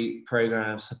retreat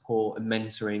program of support and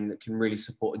mentoring that can really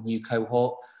support a new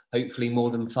cohort, hopefully more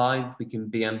than 5. We can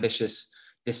be ambitious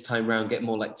this time round, get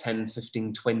more like 10,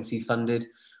 15, 20 funded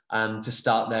to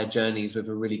start their journeys with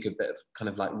a really good bit of kind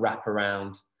of like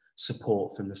wraparound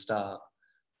support from the start.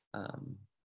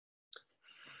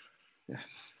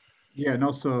 Yeah, and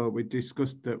also we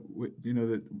discussed that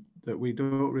that we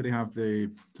don't really have so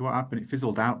what happened, it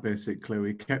fizzled out basically.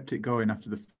 We kept it going after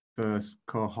the first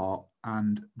cohort,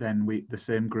 and then the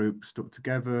same group stuck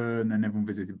together, and then everyone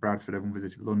visited Bradford, everyone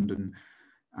visited London,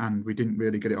 and we didn't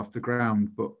really get it off the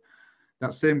ground. But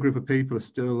that same group of people are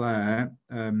still there.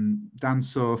 Dan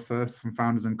Sofa from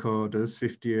Founders and Coders,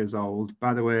 50 years old.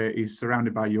 By the way, he's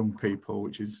surrounded by young people,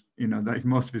 which is, that is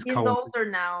most of his He's older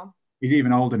now. He's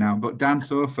even older now. But Dan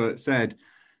Sofa said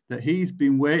that he's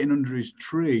been waiting under his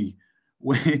tree,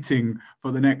 waiting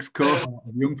for the next cohort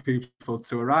of young people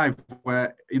to arrive,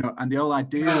 where, and the whole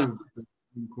idea of the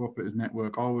Co-operatives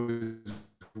network always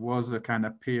was a kind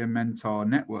of peer mentor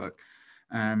network.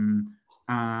 And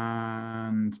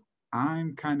I'm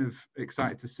kind of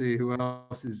excited to see who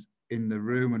else is in the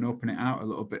room and open it out a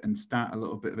little bit and start a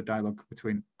little bit of a dialogue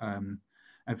between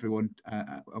everyone,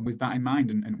 and with that in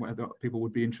mind, and whether people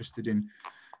would be interested in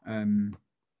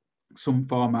some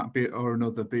format or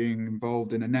another, being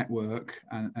involved in a network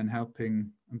and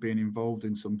helping and being involved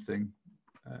in something.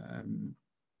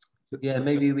 Yeah,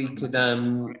 maybe we could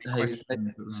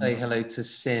say hello to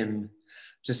Sim,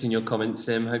 just in your comments,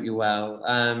 Sim. Hope you're well.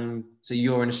 So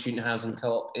you're in a student housing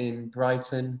co-op in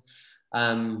Brighton.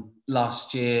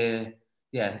 Last year,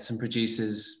 some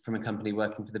producers from a company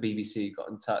working for the BBC got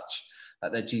in touch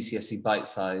at their GCSE Bite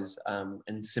Size,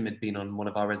 and Sim had been on one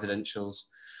of our residentials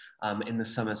in the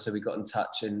summer, so we got in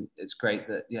touch, and it's great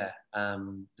that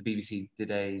the BBC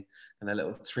did a kind of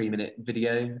little 3-minute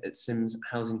video at Sim's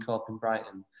housing co-op in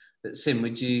Brighton. But Sim,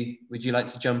 would you like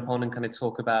to jump on and kind of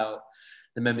talk about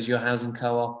the members of your housing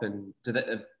co-op, and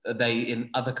are they in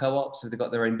other co-ops? Have they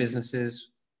got their own businesses?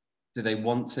 Do they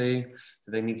want to?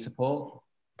 Do they need support?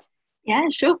 Yeah,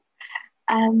 sure.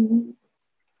 I'm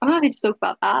happy to talk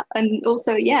about that. And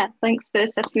also, thanks for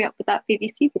setting me up with that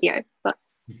BBC video. That's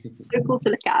so cool to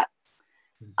look at.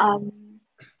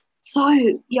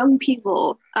 So young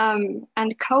people and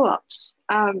co-ops.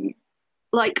 I've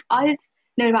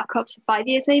known about co-ops for 5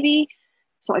 years maybe.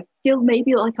 So I feel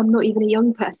maybe like I'm not even a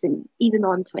young person, even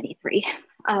though I'm 23.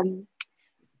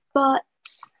 But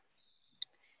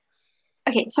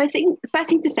okay, so I think the first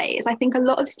thing to say is I think a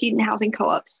lot of student housing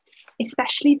co-ops,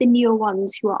 especially the newer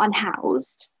ones who are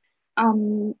unhoused,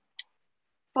 find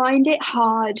it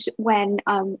hard when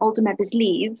older members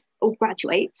leave or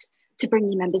graduate to bring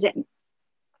new members in.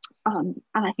 And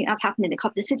I think that's happened in a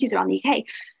couple of cities around the UK.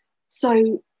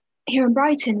 So here in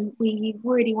Brighton, we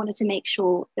really wanted to make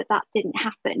sure that that didn't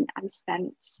happen, and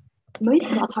spent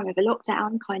most of our time over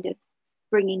lockdown kind of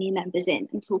bringing new members in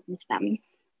and talking to them.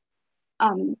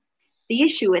 The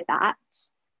issue with that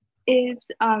is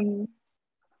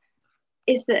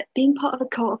that being part of a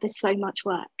co-op is so much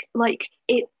work. Like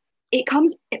we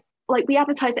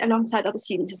advertise it alongside other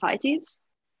student societies,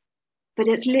 but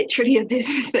it's literally a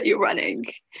business that you're running.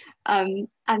 And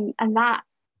that,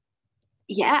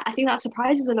 I think that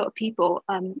surprises a lot of people.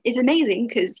 It's amazing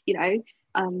because, it's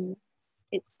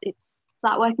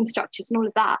that working structures and all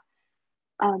of that.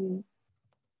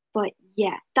 But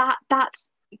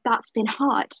that's been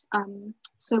hard.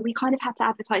 So we kind of had to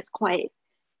advertise quite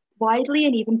widely,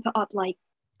 and even put up like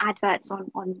adverts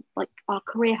on like our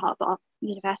career hub, our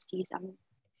university's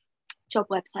job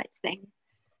websites thing,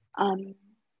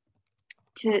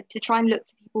 to try and look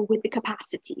for people with the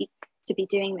capacity to be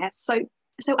doing this. So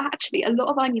actually, a lot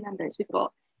of our new members, we've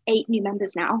got 8 new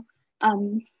members now.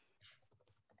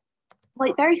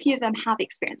 Very few of them have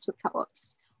experience with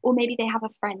co-ops, or maybe they have a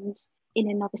friend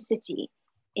in another city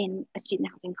in a student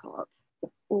housing co-op,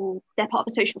 or they're part of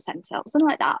a social centre or something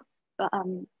like that. But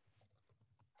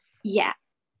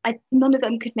none of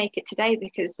them could make it today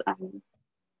because,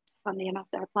 funnily enough,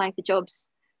 they're applying for jobs.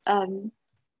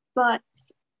 But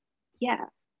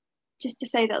just to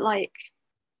say that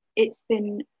it's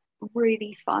been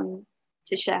really fun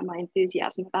to share my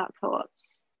enthusiasm about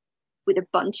co-ops with a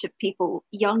bunch of people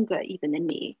younger even than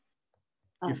me.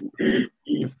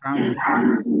 You've found us.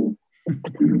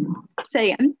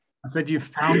 Say again? I said you've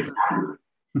found us.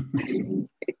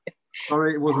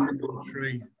 Sorry, it wasn't a little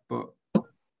tree, but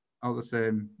all the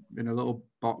same, in a little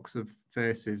box of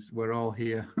faces, we're all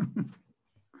here.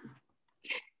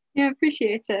 Yeah,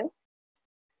 appreciate it.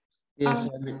 Yes,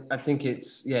 I think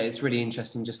it's really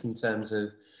interesting, just in terms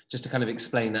of just to kind of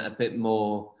explain that a bit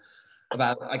more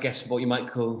about, I guess, what you might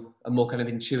call a more kind of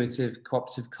intuitive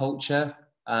cooperative culture.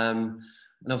 And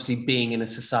obviously being in a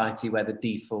society where the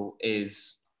default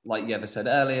is, like Yeva said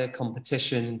earlier,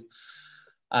 competition,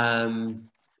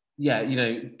 yeah, you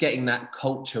know, getting that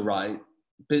culture right.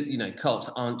 But, you know, co-ops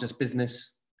aren't just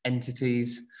business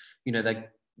entities, you know,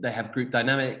 they have group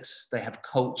dynamics, they have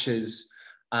cultures,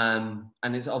 and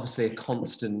it's obviously a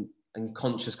constant and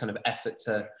conscious kind of effort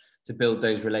to build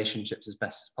those relationships as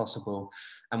best as possible.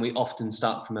 And we often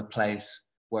start from a place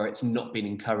where it's not been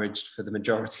encouraged for the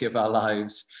majority of our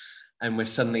lives, and we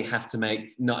suddenly have to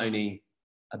make not only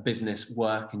a business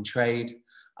work and trade,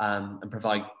 and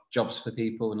provide jobs for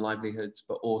people and livelihoods,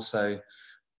 but also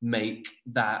make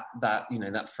that you know,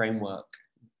 that framework,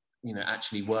 you know,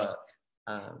 actually work.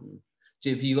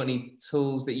 Have you got any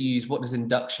tools that you use? What does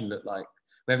induction look like?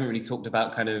 We haven't really talked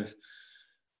about kind of,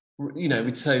 you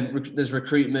know, so there's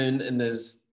recruitment and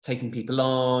there's taking people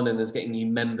on and there's getting new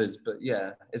members, but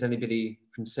yeah, is anybody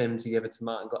from Sim to Yeva to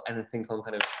Martin got anything on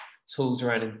kind of tools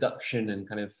around induction and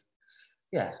kind of,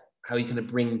 yeah, how you kind of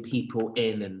bring people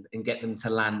in and get them to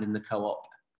land in the co-op,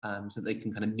 so that they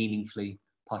can kind of meaningfully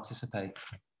participate?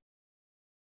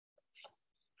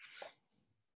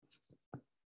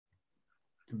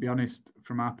 To be honest,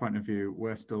 from our point of view,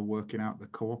 we're still working out the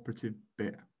cooperative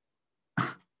bit,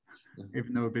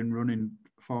 even though we've been running,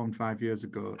 formed 5 years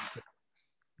ago. So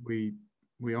we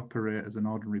operate as an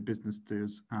ordinary business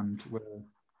does, and we're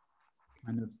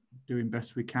kind of doing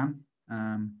best we can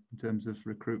in terms of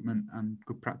recruitment and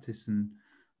good practice and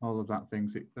all of that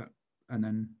things. And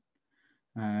then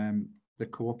the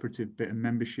cooperative bit and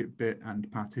membership bit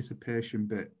and participation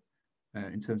bit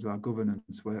in terms of our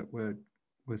governance,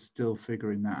 we're still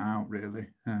figuring that out, really.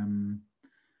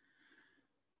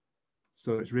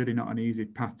 So it's really not an easy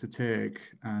path to take,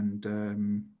 and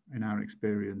in our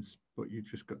experience, but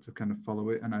you've just got to kind of follow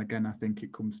it. And again, I think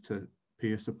it comes to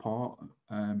peer support.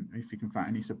 If you can find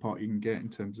any support you can get in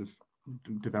terms of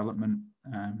development,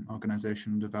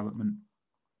 organizational development,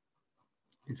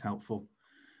 is helpful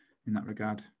in that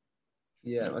regard.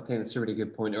 Yeah, I think that's a really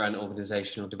good point around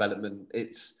organizational development.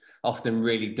 It's often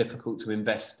really difficult to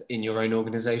invest in your own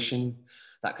organization,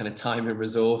 that kind of time and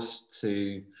resource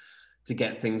to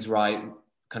get things right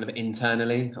kind of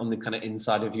internally on the kind of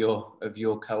inside of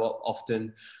your co-op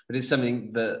often. But it's something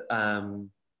that,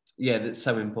 yeah, that's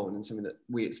so important, and something that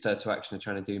we at Stir to Action are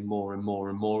trying to do more and more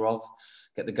and more of.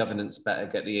 Get the governance better,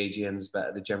 get the AGMs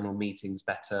better, the general meetings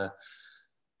better,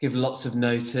 give lots of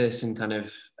notice and kind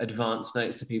of advance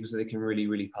notice to people so they can really,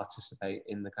 really participate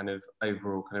in the kind of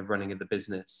overall kind of running of the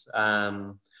business.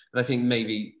 But I think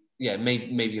maybe you're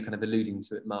kind of alluding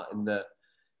to it, Martin, that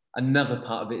another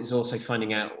part of it is also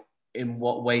finding out in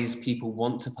what ways people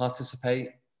want to participate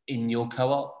in your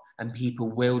co-op, and people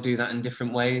will do that in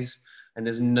different ways. And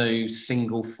there's no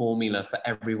single formula for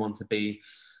everyone to be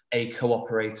a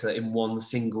cooperator in one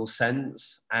single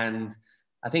sense. And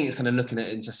I think it's kind of looking at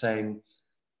it and just saying,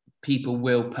 people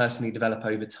will personally develop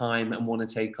over time and want to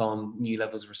take on new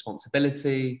levels of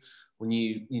responsibility or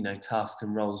new, you know, tasks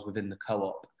and roles within the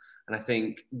co-op. And I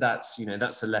think that's, you know,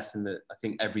 that's a lesson that I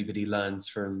think everybody learns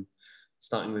from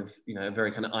starting with, you know, a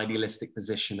very kind of idealistic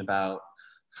position about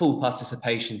full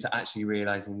participation to actually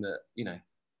realizing that, you know,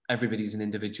 everybody's an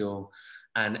individual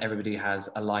and everybody has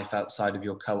a life outside of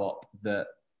your co-op that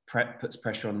puts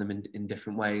pressure on them in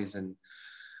different ways, and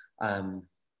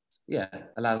yeah,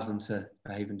 allows them to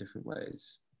behave in different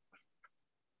ways.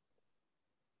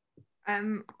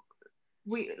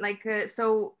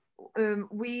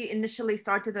 We initially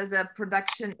started as a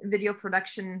video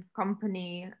production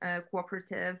company,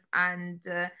 cooperative, and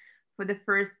for the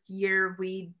first year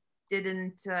we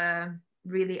didn't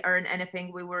really earn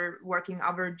anything. We were working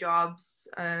other jobs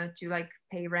to like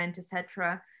pay rent,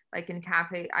 etc. Like in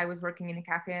cafe, I was working in a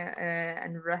cafe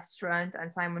and restaurant,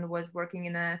 and Simon was working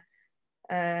in a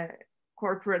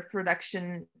corporate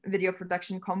video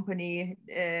production company,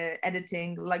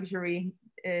 editing luxury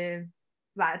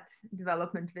flat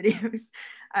development videos,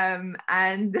 and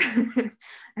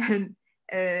and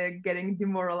getting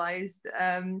demoralized.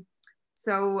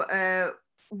 So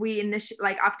we initially,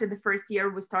 like after the first year,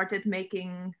 we started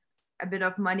making a bit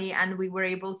of money, and we were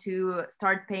able to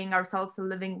start paying ourselves a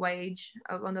living wage,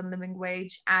 a London living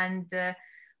wage. And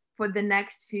for the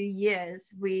next few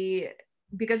years,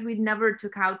 because we never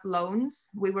took out loans,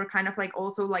 we were kind of like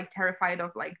also like terrified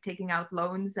of like taking out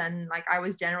loans, and like I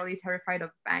was generally terrified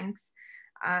of banks,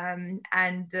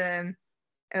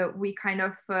 we kind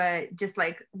of just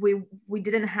like we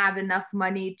didn't have enough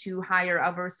money to hire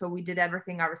others, so we did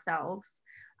everything ourselves,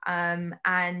 and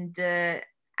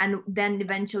then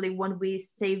eventually when we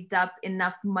saved up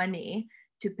enough money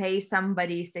to pay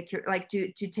somebody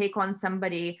to take on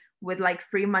somebody, with like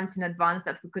 3 months in advance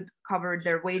that we could cover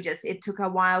their wages. It took a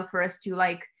while for us to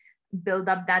like build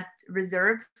up that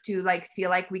reserve to like feel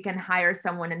like we can hire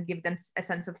someone and give them a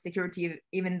sense of security,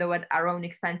 even though at our own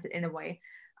expense in a way.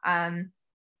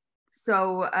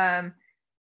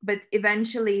 But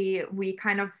eventually we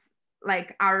kind of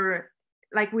like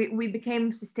we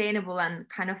became sustainable and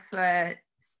kind of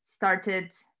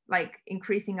started like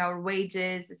increasing our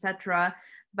wages, etc.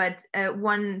 But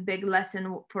one big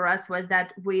lesson for us was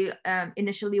that we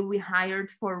initially we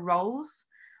hired for roles,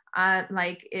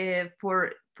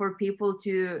 for people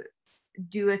to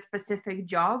do a specific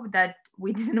job that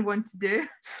we didn't want to do.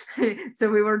 So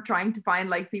we were trying to find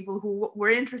like people who were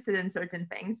interested in certain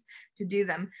things to do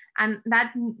them, and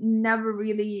that never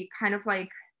really kind of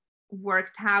like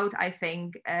worked out, I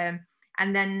think.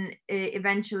 And then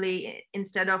eventually,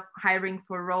 instead of hiring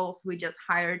for roles, we just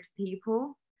hired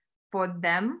people for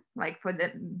them, like for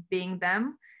being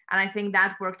them. And I think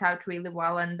that worked out really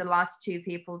well. And the last 2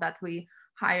 people that we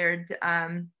hired,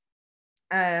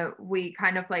 we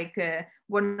kind of like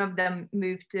one of them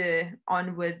moved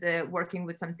on with working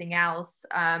with something else,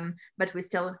 but we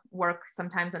still work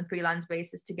sometimes on freelance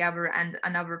basis together. And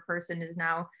another person is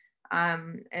now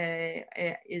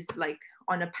is like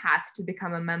on a path to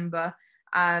become a member.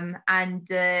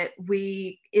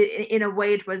 We in a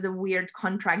way it was a weird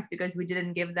contract because we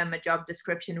didn't give them a job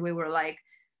description. We were like,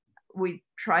 we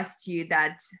trust you,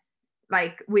 that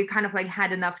like we kind of like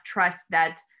had enough trust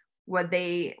that what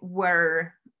they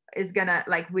were is gonna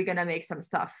like, we're gonna make some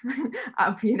stuff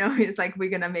up, you know. It's like we're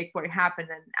gonna make work happen.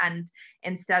 And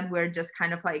instead we're just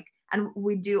kind of like, and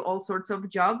we do all sorts of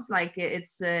jobs, like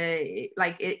it's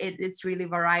it's really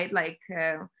varied. Like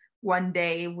one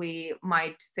day we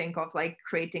might think of like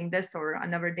creating this, or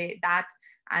another day that,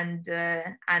 and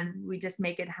we just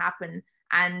make it happen.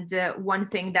 And one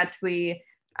thing that we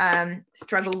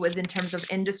struggle with in terms of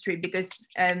industry, because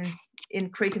in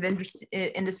creative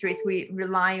industries we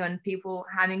rely on people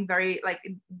having very like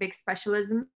big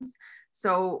specialisms.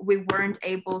 So we weren't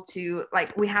able to,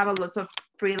 like, we have a lot of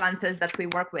freelancers that we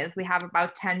work with. We have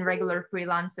about 10 regular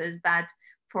freelancers that,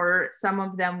 for some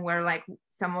of them, were like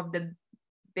some of the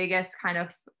biggest kind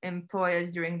of employers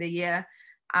during the year.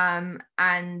 But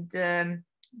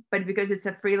because it's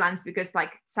a freelance, because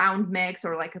like sound mix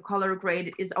or like a color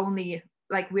grade is only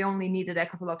like, we only need it a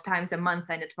couple of times a month,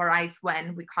 and it varies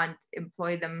when we can't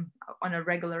employ them on a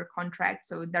regular contract.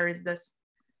 So there is this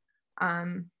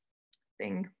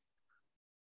thing.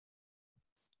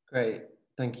 Great,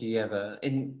 thank you, Eva.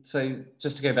 So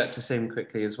just to go back to Sim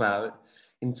quickly as well,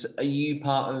 are you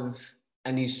part of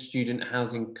any student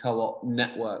housing co-op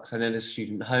networks? I know there's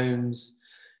student homes.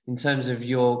 In terms of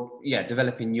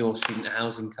developing your student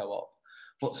housing co-op,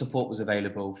 what support was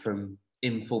available, from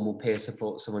informal peer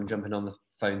support, someone jumping on the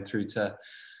phone, through to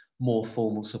more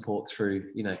formal support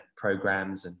through, you know,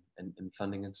 programs and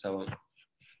funding and so on?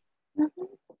 Mm-hmm.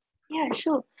 Yeah,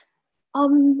 sure.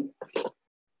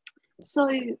 So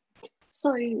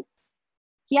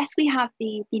yes, we have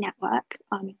the network,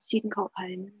 student co-op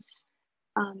homes.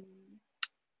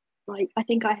 Like, I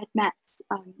think I had met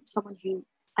someone who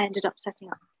I ended up setting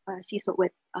up CSOT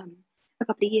with a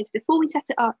couple of years before we set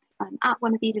it up, at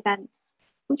one of these events,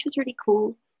 which was really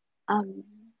cool. And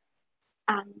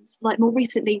like more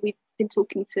recently, we've been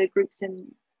talking to groups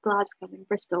in Glasgow and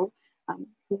Bristol,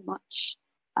 who are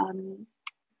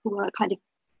kind of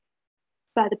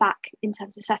further back in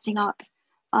terms of setting up.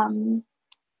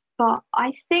 But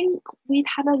I think we've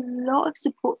had a lot of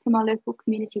support from our local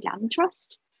community land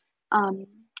trust. And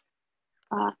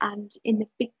in the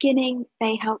beginning,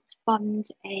 they helped fund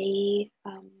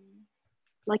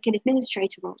like an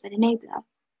administrator role, an enabler.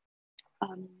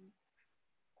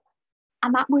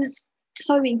 And that was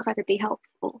so incredibly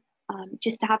helpful,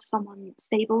 just to have someone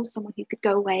stable, someone who could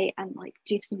go away and like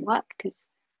do some work, because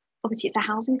obviously it's a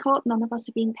housing co-op, none of us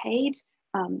are being paid.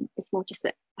 It's more just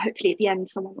that hopefully at the end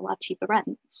someone will have cheaper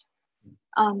rent.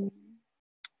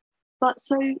 But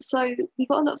so we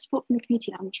got a lot of support from the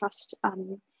Community Land Trust,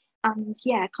 and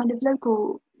yeah, kind of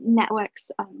local networks,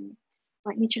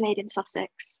 like Mutual Aid in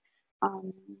Sussex,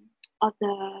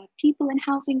 other people in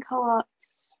housing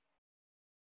co-ops.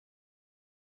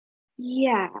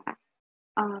 Yeah,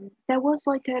 there was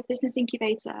like a business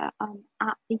incubator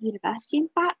at the university, in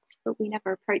fact, but we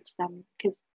never approached them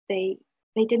because they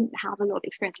didn't have a lot of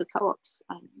experience with co-ops,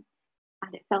 and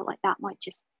it felt like that might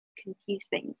just confuse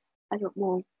things a lot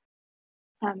more.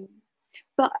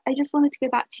 But I just wanted to go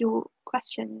back to your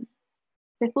question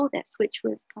before this, which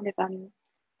was kind of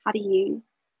how do you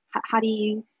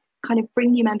kind of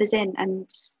bring new members in and,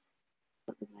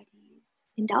 what the word is,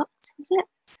 induct, is it?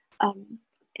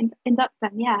 Induct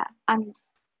them, yeah. And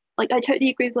like I totally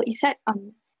agree with what you said.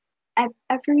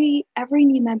 Every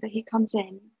new member who comes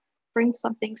in brings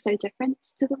something so different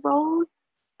to the role,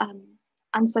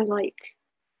 and so like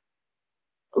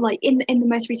in the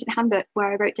most recent handbook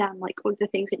where I wrote down like all of the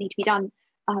things that need to be done,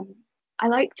 I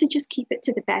like to just keep it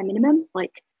to the bare minimum,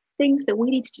 like things that we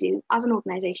need to do as an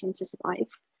organization to survive,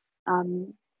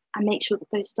 and make sure that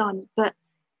those are done. But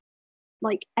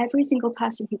like every single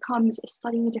person who comes is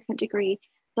studying a different degree,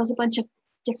 does a bunch of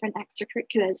different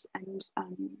extracurriculars, and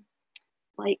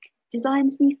like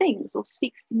designs new things or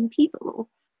speaks to new people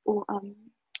or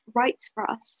writes for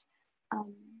us,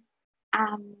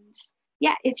 and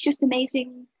yeah, it's just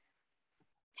amazing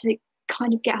to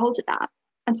kind of get hold of that.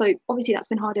 And so obviously that's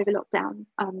been hard over lockdown,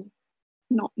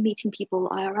 not meeting people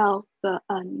IRL, but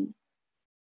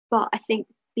I think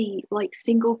the like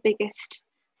single biggest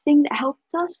thing that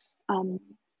helped us kind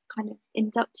of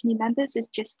induct new members is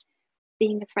just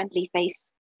being a friendly face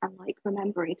and like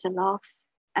remembering to laugh,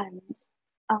 and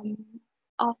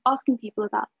asking people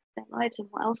about their lives and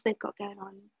what else they've got going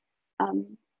on,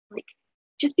 like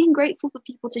just being grateful for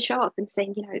people to show up and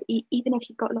saying, you know, even if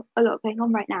you've got a lot going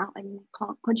on right now and you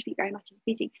can't contribute very much in this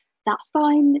meeting, that's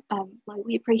fine. Like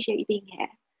we appreciate you being here,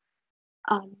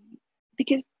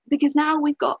 because now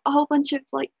we've got a whole bunch of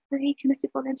like really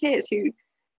committed volunteers who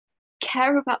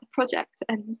care about the project,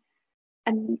 and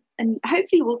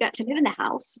hopefully we'll get to live in a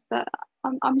house, but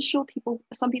I'm sure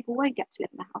some people won't get to live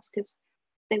in a house because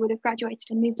they would have graduated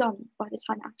and moved on by the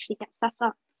time it actually gets set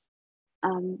up.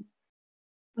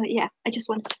 But yeah, I just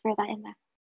wanted to throw that in there.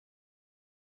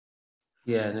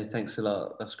 Yeah, no, thanks a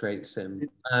lot. That's great, Sim.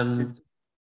 Can I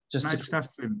just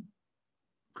ask Sim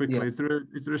quickly, yeah. is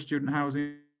there a student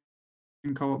housing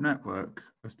co-op network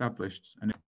established?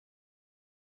 And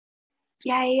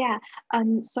Yeah.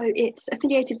 So it's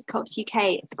affiliated with Co-ops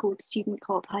UK. It's called Student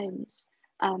Co-op Homes,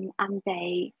 and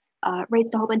they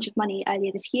raised a whole bunch of money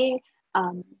earlier this year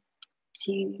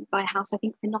to buy a house, I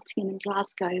think, for Nottingham and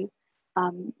Glasgow.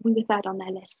 We were third on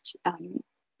their list,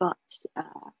 but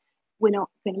we're not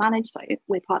going to manage, so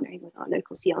we're partnering with our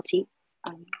local CLT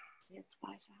to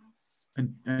buy us a house.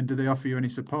 And do they offer you any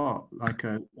support, like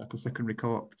a secondary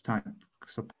co-op type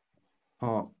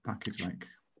support package, like?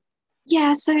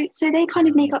 Yeah, so they kind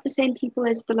of make up the same people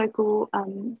as the local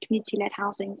community-led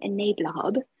housing enabler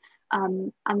hub,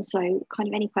 and so kind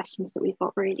of any questions that we've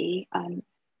got really,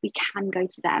 we can go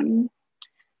to them.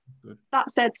 Good.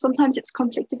 That said, sometimes it's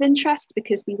conflict of interest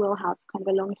because we will have kind of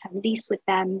a long-term lease with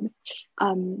them.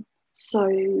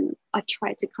 So I've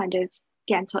tried to kind of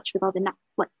get in touch with other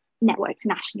networks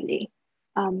nationally.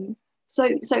 So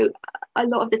a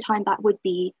lot of the time that would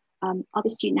be other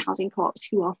student housing co-ops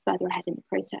who are further ahead in the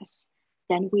process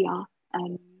than we are,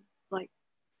 like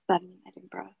Birmingham,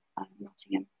 Edinburgh,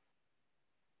 Nottingham.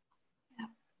 Yeah.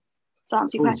 Does that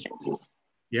answer your question?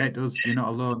 Yeah, it does. You're not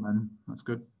alone, and that's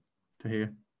good to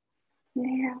hear.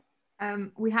 Yeah.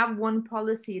 We have one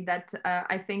policy that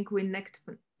I think we nicked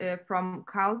from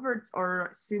Calvert's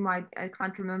or Zoom, I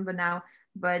can't remember now,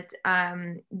 but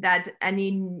that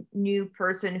any new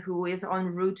person who is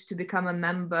en route to become a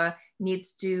member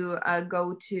needs to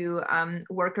go to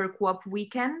worker co-op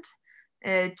weekend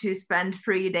to spend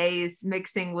 3 days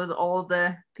mixing with all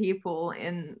the people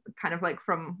in kind of like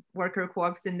from worker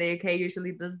co-ops in the UK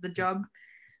usually does the job.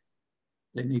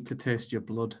 They need to taste your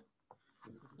blood.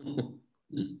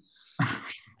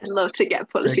 I'd love to get a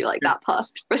policy like that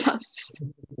passed for us.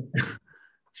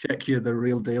 Check you're the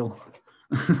real deal.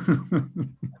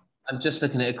 I'm just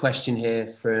looking at a question here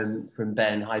from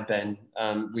Ben. Hi, Ben.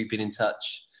 We've been in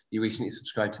touch. You recently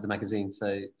subscribed to the magazine,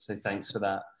 so thanks for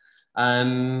that.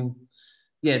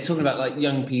 Yeah, talking about like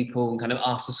young people and kind of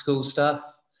after school stuff.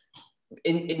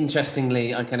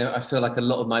 Interestingly, I feel like a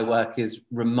lot of my work is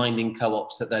reminding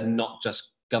co-ops that they're not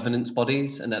just governance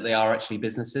bodies and that they are actually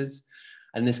businesses.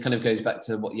 And this kind of goes back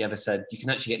to what Yeva said. You can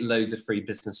actually get loads of free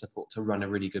business support to run a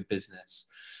really good business.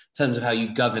 In terms of how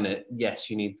you govern it, yes,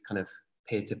 you need kind of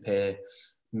peer-to-peer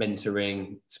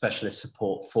mentoring, specialist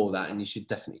support for that, and you should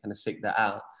definitely kind of seek that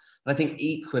out. But I think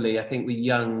equally, I think with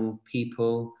young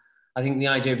people, I think the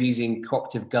idea of using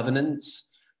cooperative governance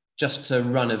just to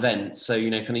run events, so,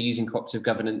 kind of using cooperative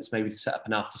governance maybe to set up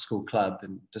an after-school club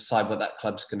and decide what that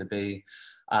club's going to be,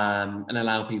 and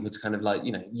allow people to kind of like,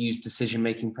 use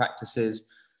decision-making practices,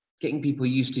 getting people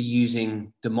used to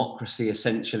using democracy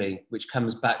essentially, which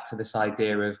comes back to this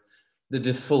idea of the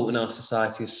default in our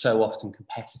society is so often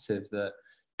competitive that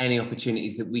any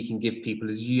opportunities that we can give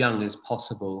people as young as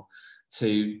possible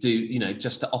to do,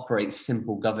 just to operate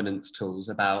simple governance tools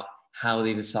about how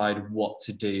they decide what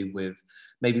to do with,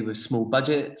 maybe with small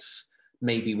budgets,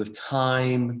 maybe with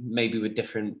time, maybe with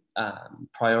different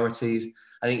priorities.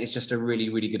 I think it's just a really,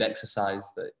 really good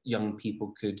exercise that young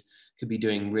people could be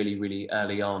doing really, really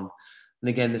early on. And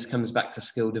again, this comes back to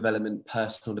skill development,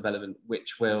 personal development,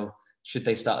 which will, should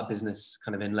they start a business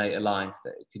kind of in later life,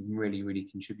 that it can really, really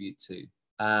contribute to.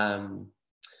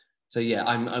 So yeah,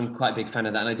 I'm quite a big fan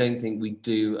of that. And I don't think we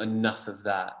do enough of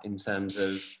that in terms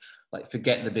of like,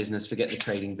 forget the business, forget the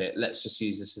trading bit. Let's just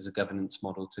use this as a governance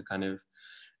model to kind of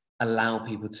allow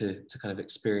people to kind of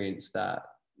experience that.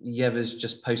 Yeva's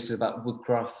just posted about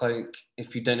Woodcraft Folk.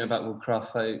 If you don't know about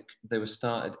Woodcraft Folk, they were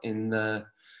started in the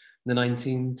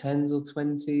 1910s or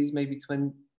 20s, maybe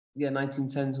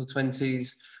 1910s or 20s.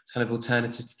 It's kind of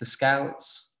alternative to the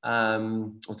Scouts,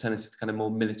 alternative to kind of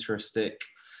more militaristic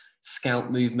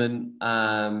Scout movement,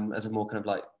 as a more kind of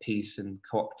like peace and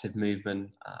cooperative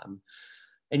movement.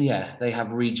 And yeah, they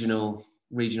have regional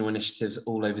initiatives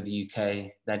all over the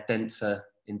UK. They're denser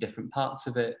in different parts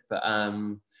of it, but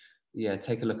yeah,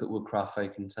 take a look at Woodcraft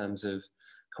Folk in terms of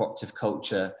cooperative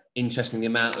culture. Interesting, the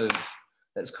amount of,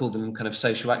 let's call them kind of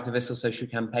social activists or social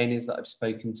campaigners that I've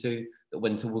spoken to that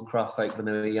went to Woodcraft Folk when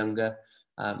they were younger.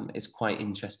 It's quite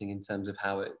interesting in terms of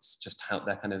how it's just helped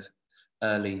their kind of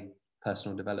early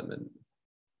personal development.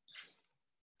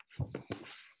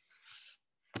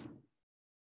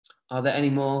 Are there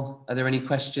any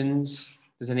questions?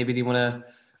 Does anybody want to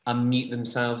unmute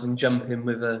themselves and jump in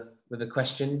with a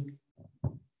question?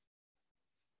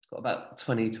 Got about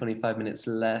 25 minutes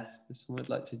left. If someone would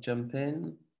like to jump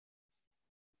in.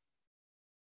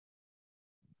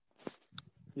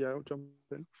 Yeah, I'll jump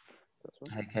in. That's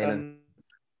right. Hey, Caleb.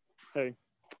 Hey,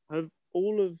 have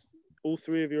all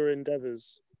three of your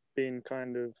endeavours been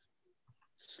kind of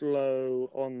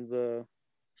slow on the,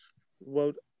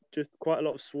 well, just quite a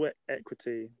lot of sweat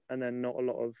equity and then not a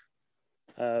lot of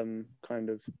kind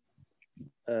of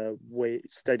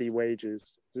steady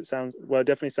wages? Does it sound, well, it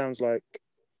definitely sounds like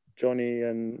Johnny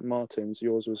and Martin's,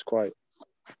 yours was quite,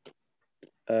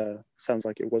 sounds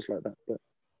like it was like that, but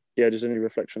yeah, just any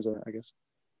reflections on it, I guess.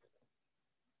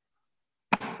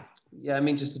 Yeah, I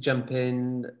mean, just to jump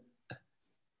in,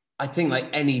 I think like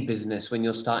any business, when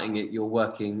you're starting it, you're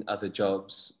working other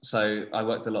jobs. So I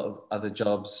worked a lot of other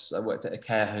jobs. I worked at a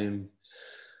care home,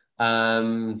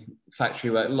 factory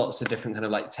work, lots of different kind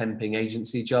of like temping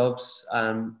agency jobs.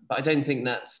 But I don't think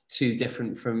that's too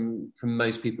different from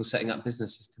most people setting up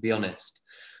businesses, to be honest.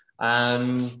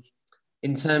 In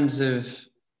terms of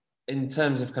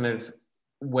kind of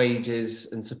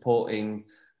wages and supporting,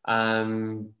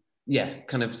 yeah,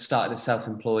 kind of started as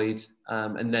self-employed,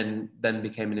 and then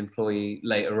became an employee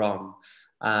later on.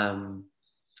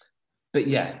 But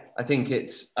yeah, I think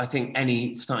starting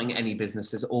any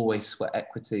business is always sweat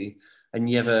equity, and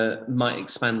Yeva might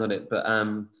expand on it. But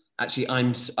actually,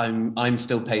 I'm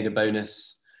still paid a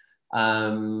bonus,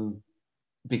 because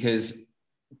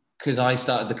I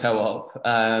started the co-op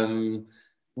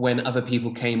when other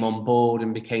people came on board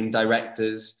and became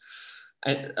directors.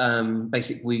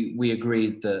 Basically, we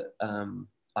agreed that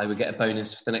I would get a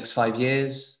bonus for the next 5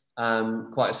 years,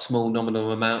 quite a small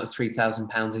nominal amount of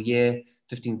 £3,000 a year,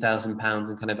 £15,000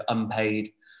 in kind of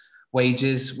unpaid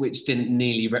wages, which didn't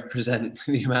nearly represent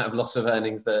the amount of loss of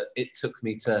earnings that it took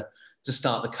me to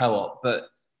start the co-op. But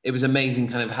it was amazing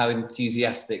kind of how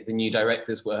enthusiastic the new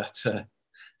directors were to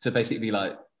basically be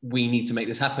like, we need to make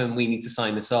this happen, we need to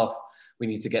sign this off, we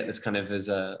need to get this kind of as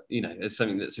a, as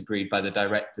something that's agreed by the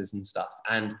directors and stuff.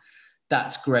 And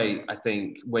that's great, I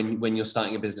think, when you're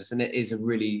starting a business, and it is a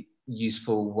really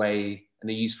useful way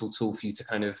and a useful tool for you to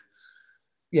kind of,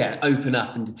 open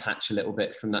up and detach a little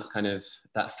bit from that kind of,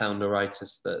 that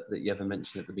founderitis that Yeva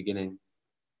mentioned at the beginning.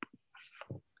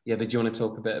 Yeva, do you want to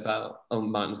talk a bit about,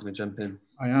 Martin's going to jump in.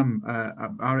 I am.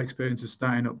 Our experience of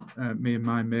starting up, me and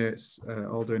my mates,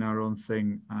 all doing our own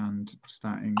thing and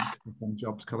starting to take on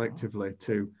jobs collectively,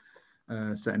 to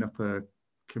setting up a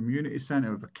community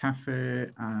centre with a cafe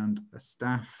and a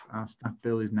staff. Our staff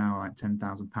bill is now like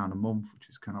 £10,000 a month, which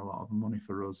is kind of a lot of money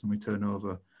for us, and we turn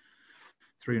over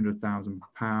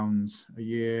 £300,000 a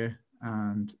year.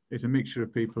 And it's a mixture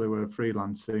of people who are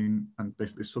freelancing and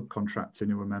basically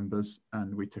subcontracting who are members,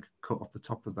 and we take a cut off the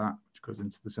top of that, which goes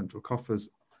into the central coffers,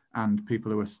 and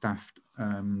people who are staffed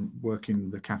working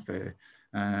the cafe.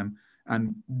 And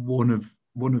one of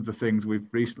the things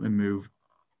we've recently moved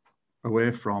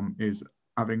away from is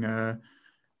having a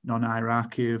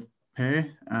non-hierarchy of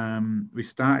pay. We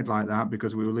started like that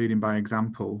because we were leading by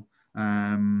example.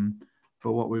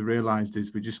 But what we realised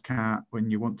is we just can't, when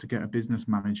you want to get a business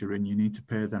manager in, you need to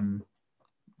pay them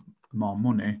more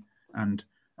money. And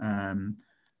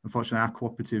unfortunately, our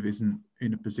cooperative isn't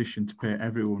in a position to pay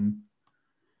everyone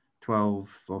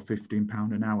 £12 or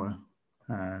 £15 an hour.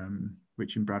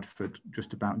 which in Bradford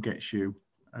just about gets you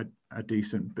a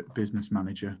decent business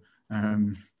manager,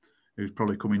 who's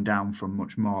probably coming down from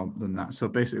much more than that. So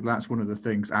basically, that's one of the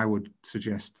things I would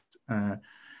suggest.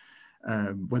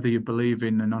 Whether you believe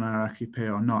in a non-hierarchy pay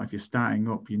or not, if you're starting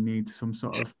up, you need some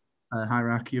sort of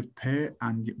hierarchy of pay,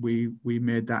 and we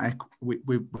made that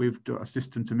we've got a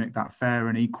system to make that fair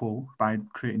and equal by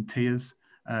creating tiers.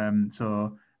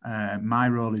 So my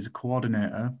role is a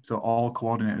coordinator, so all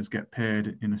coordinators get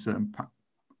paid in a certain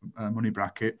money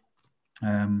bracket,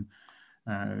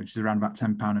 which is around about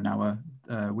 £10 an hour.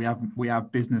 We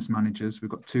have business managers. We've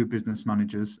got 2 business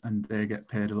managers, and they get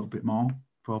paid a little bit more,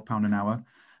 £12 an hour.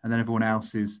 And then everyone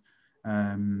else is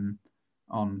on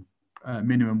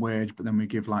minimum wage, but then we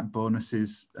give like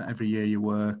bonuses every year you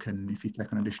work, and if you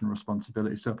take on additional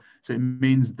responsibility. So it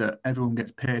means that everyone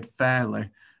gets paid fairly,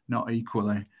 not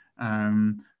equally.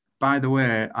 By the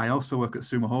way, I also work at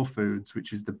Sumo Whole Foods,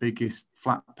 which is the biggest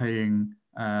flat-paying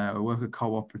worker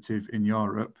cooperative in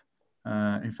Europe.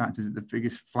 In fact, is it the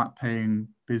biggest flat-paying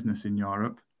business in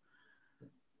Europe?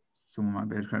 Someone might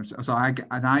be able to correct. So I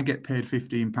get paid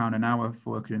 £15 an hour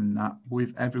for working in that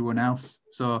with everyone else.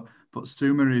 So, but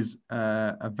Sumo is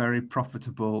a very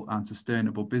profitable and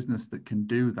sustainable business that can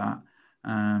do that,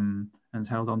 and has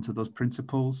held on to those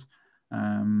principles.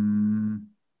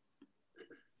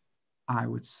 I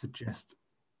would suggest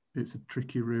it's a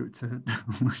tricky route to,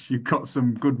 unless you've got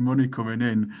some good money coming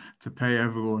in, to pay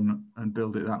everyone and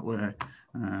build it that way.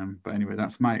 But anyway,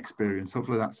 that's my experience.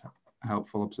 Hopefully that's a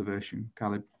helpful observation.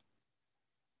 Caleb?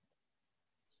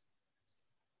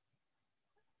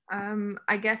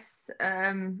 I guess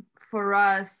for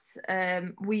us,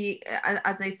 we,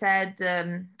 as I said,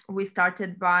 we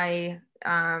started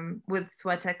with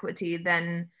sweat equity,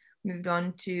 then moved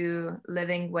on to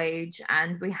living wage,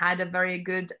 and we had a very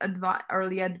good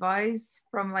early advice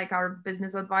from like our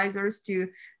business advisors to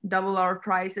double our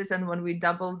prices, and when we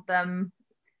doubled them,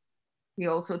 he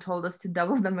also told us to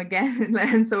double them again.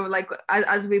 And so like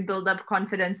as we build up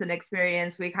confidence and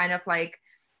experience, we kind of like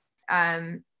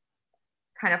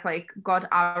got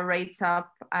our rates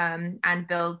up, and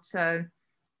built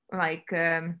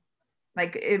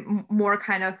more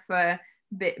kind of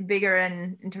bigger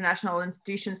and international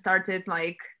institutions started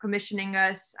like commissioning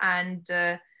us. And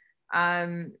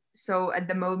so at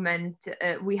the moment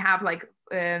we have like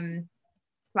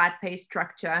flat pay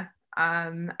structure,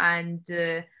 and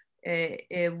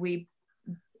we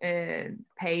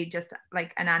pay just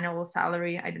like an annual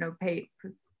salary. I don't know, PAYE,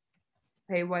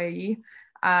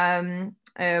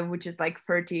 which is like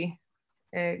 30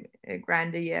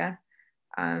 grand a year.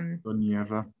 Yeah,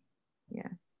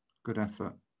 good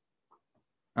effort.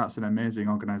 That's an amazing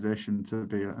organisation to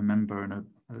be a member and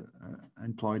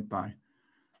employed by,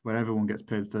 where everyone gets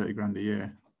paid 30 grand a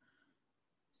year.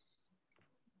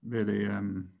 Really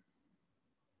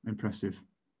impressive.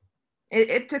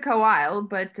 It took a while,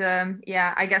 but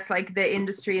yeah, I guess like the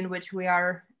industry in which we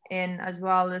are in as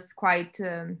well is quite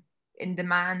in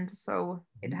demand, so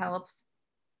it helps.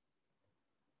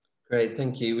 Great,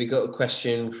 thank you. We got a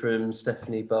question from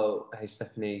Stephanie Bolt. Hey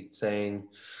Stephanie, saying,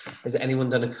 has anyone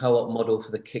done a co-op model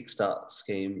for the Kickstart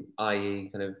scheme, i.e.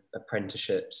 kind of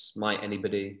apprenticeships? Might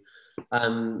anybody?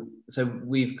 So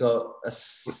we've got a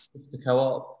sister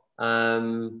co-op.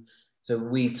 So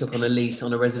we took on a lease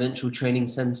on a residential training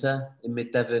centre in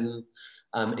mid-Devon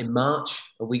in March,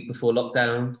 a week before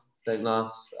lockdown. Don't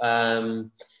laugh.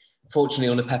 Fortunately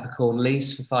on a peppercorn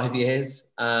lease for 5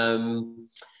 years.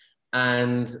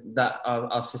 And that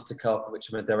our sister co-op, of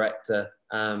which I'm a director,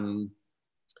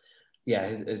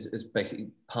 is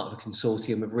basically part of a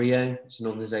consortium of Rio. It's an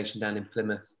organisation down in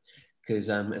Plymouth, because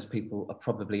as people are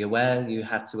probably aware, you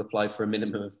had to apply for a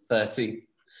minimum of 30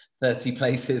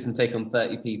 places and take on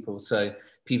 30 people. So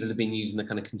people have been using the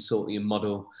kind of consortium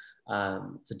model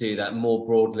to do that. More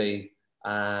broadly,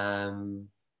 I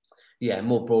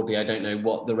don't know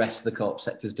what the rest of the co-op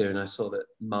sector is doing. I saw that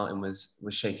Martin was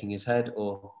shaking his head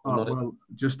or nodding. Well,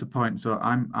 just a point. So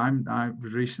I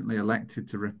was recently elected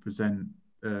to represent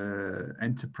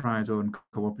enterprise-owned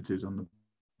cooperatives on the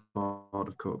board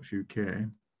of Co-ops UK,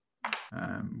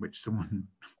 which someone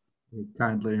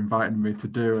kindly invited me to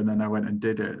do, and then I went and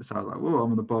did it. So I was like, "Whoa, I'm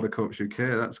on the board of Co-ops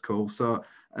UK. That's cool." So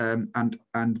and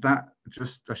that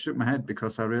just, I shook my head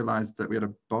because I realised that we had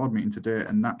a board meeting today,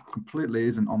 and that completely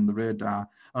isn't on the radar.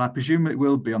 And I presume it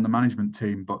will be on the management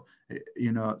team, but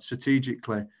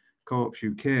strategically, Co-ops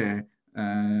UK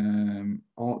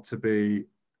ought to be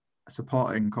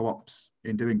supporting co-ops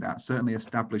in doing that. Certainly,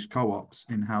 established co-ops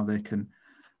in how they can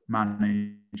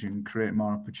manage and create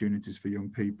more opportunities for young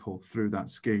people through that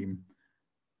scheme.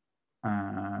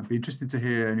 be interested to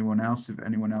hear anyone else, if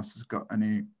anyone else has got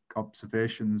any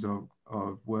observations of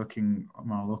working on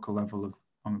a local level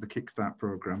on the Kickstart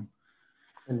programme.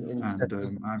 And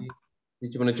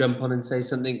did you want to jump on and say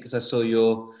something? Because I saw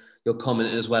your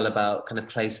comment as well about kind of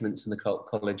placements in the Co-op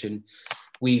College, and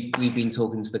we've been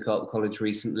talking to the Co-op College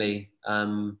recently.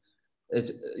 Some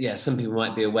people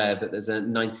might be aware, but there's a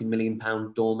 £90 million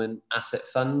dormant asset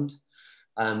fund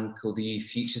called the Youth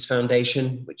Futures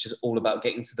Foundation, which is all about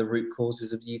getting to the root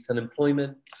causes of youth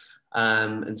unemployment.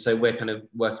 And so we're kind of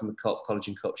working with Co-op College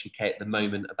and Co-op UK at the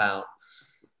moment about,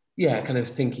 kind of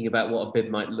thinking about what a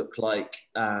bid might look like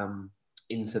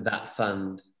into that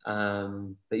fund. But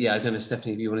I don't know,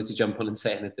 Stephanie, if you wanted to jump on and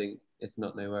say anything. If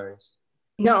not, no worries.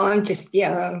 No, I'm just,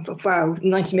 wow,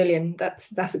 90 million,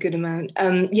 that's a good amount.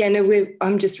 I'm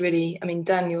just really, I mean,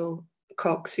 Daniel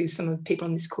Cox, who some of the people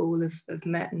on this call have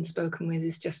met and spoken with,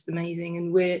 is just amazing.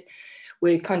 And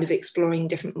we're kind of exploring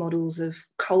different models of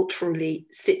culturally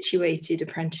situated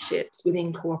apprenticeships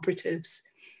within cooperatives.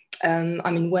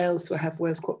 I'm in Wales, so I have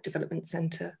Wales Co-op Development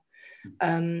Centre.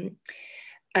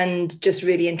 And just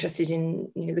really interested in,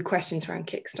 the questions around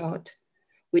Kickstart,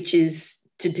 which is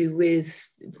to do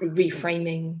with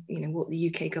reframing, what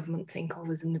the UK government think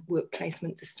of as a work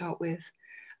placement to start with.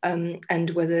 And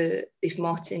whether, if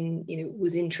Martin,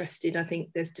 was interested, I think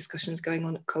there's discussions going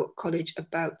on at Co-op College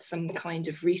about some kind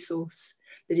of resource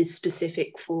that is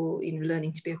specific for,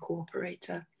 learning to be a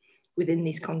cooperator within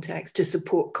these contexts to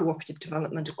support cooperative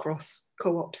development across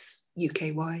co-ops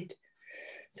UK-wide.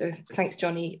 So thanks,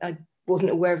 Johnny. I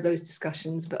wasn't aware of those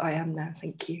discussions, but I am now.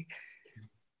 Thank you.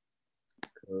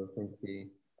 Cool, thank you.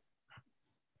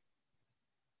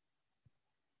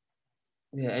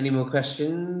 Any more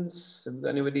questions? Have we got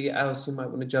anybody else who might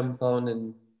want to jump on?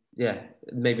 And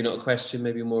maybe not a question,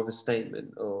 maybe more of a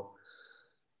statement. Or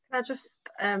I just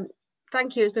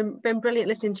thank you. It's been brilliant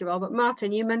listening to you all. But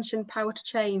Martin, you mentioned power to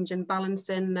change and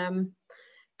balancing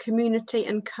community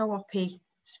and co-op-y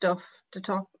stuff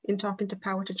talking to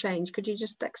power to change. Could you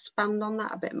just expand on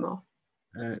that a bit more?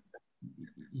 Well,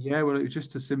 it was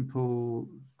just a simple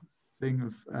thing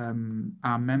of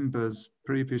our members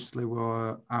previously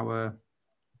were our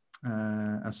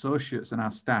associates and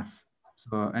our staff.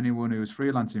 So anyone who was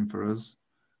freelancing for us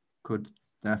could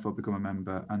therefore become a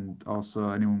member, and also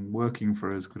anyone working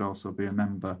for us could also be a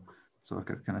member. So like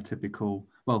a kind of typical,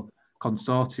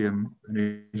 consortium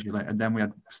initially, and then we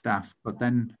had staff, but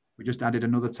then we just added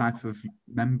another type of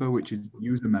member, which is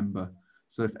user member.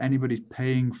 So if anybody's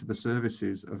paying for the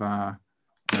services of our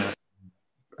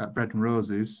Bread and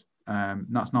Roses,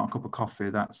 that's not a cup of coffee,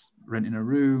 that's renting a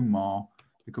room or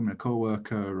becoming a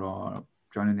co-worker or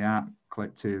joining the art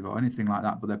collective or anything like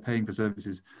that, but they're paying for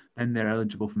services, then they're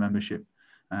eligible for membership.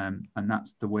 And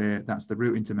that's the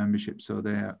route into membership. So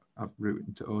they have route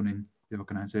into owning the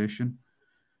organisation.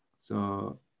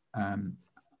 So,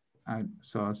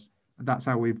 that's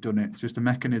how we've done it. It's just a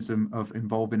mechanism of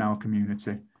involving our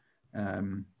community.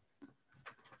 Cool.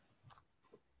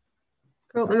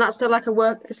 And that's still like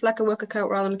it's like a worker co-op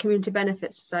rather than a community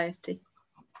benefit society.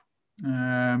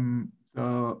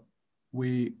 So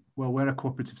we're a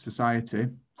cooperative society.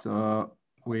 So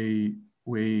we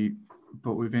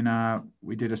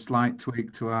did a slight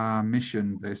tweak to our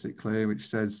mission, basically, which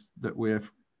says that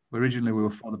originally we were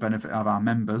for the benefit of our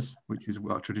members, which is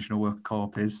what a traditional worker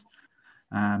co-op is.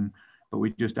 But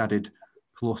we just added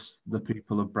plus the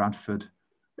people of Bradford.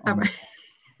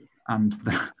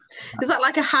 Is that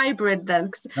like a hybrid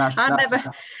then?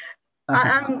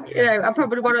 I'm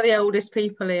probably one of the oldest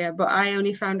people here, but I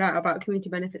only found out about community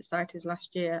benefit societies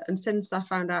last year. And since I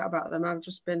found out about them, I've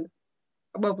just been,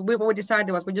 what we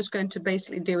decided was we're just going to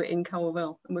basically do it in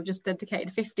Coalville. And we've just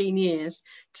dedicated 15 years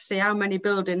to see how many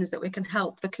buildings that we can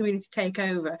help the community take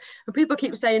over. And people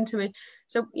keep saying to me,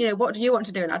 so, what do you want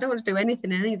to do? And I don't want to do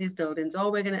anything in any of these buildings.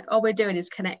 All we're doing is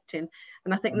connecting.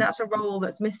 And I think that's a role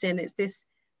that's missing. It's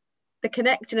the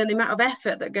connecting and the amount of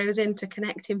effort that goes into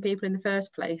connecting people in the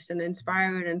first place and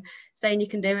inspiring and saying you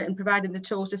can do it and providing the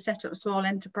tools to set up small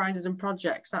enterprises and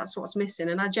projects. That's what's missing.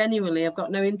 And I genuinely have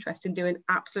got no interest in doing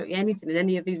absolutely anything in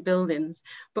any of these buildings,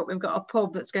 but we've got a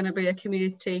pub that's going to be a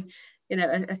community,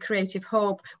 a creative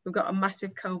hub. We've got a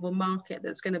massive Coalville market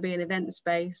that's going to be an event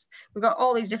space. We've got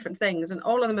all these different things and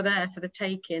all of them are there for the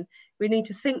taking. We need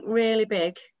to think really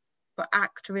big, but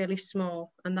act really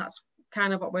small. And that's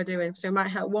kind of what we're doing. So it might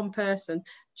help one person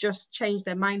just change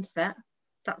their mindset.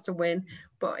 That's a win,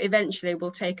 but eventually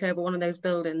we'll take over one of those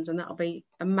buildings and that'll be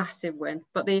a massive win.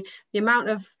 But the amount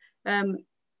of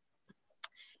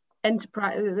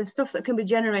enterprise, the stuff that can be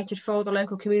generated for the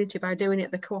local community by doing it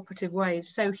the cooperative way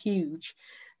is so huge.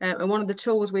 And one of the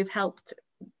tools we've helped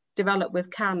developed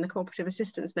with CAN, the Cooperative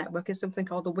Assistance Network, is something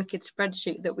called the Wicked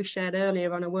Spreadsheet that we shared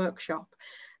earlier on a workshop.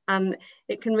 And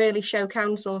it can really show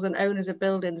councils and owners of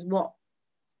buildings what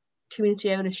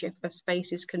community ownership of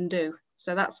spaces can do.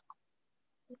 So that's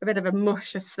a bit of a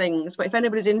mush of things, but if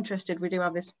anybody's interested, we do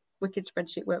have this Wicked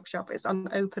Spreadsheet workshop. It's an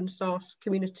open source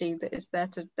community that is there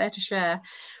to share,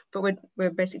 but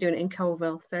we're basically doing it in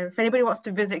Coalville. So if anybody wants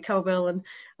to visit Coalville, and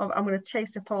I'm going to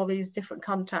chase up all these different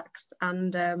contacts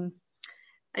and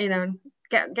you know,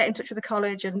 get in touch with the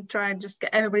college and try and just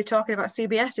get everybody talking about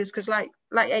CBSs, because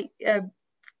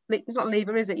it's not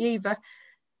Lever, is it? Yever.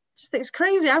 Just think it's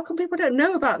crazy. How come people don't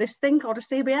know about this thing called a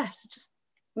CBS? It's just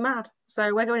mad.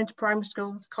 So we're going into primary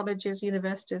schools, colleges,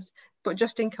 universities, but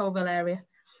just in Coalville area.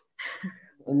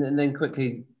 And then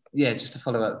quickly, yeah, just to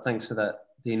follow up, thanks for that,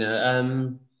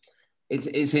 Dina.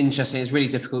 It's interesting. It's really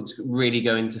difficult to really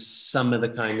go into some of the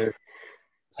kind of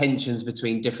tensions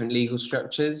between different legal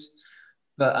structures,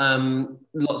 but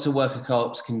lots of worker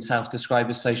co-ops can self-describe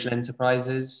as social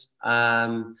enterprises,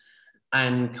 and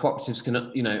cooperatives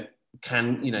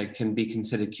can be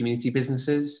considered community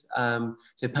businesses.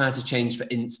 So Power to Change, for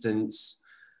instance,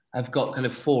 have got kind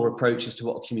of 4 approaches to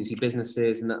what a community business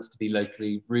is, and that's to be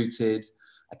locally rooted,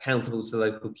 accountable to the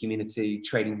local community,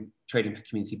 trading for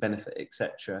community benefit,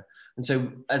 etc. And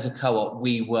so as a co-op,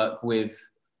 we work with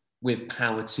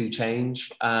Power to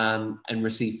Change and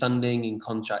receive funding and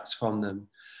contracts from them.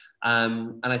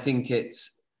 And I think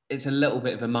it's a little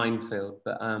bit of a minefield,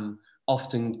 but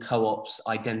often co-ops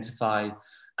identify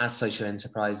as social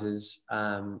enterprises,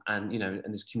 and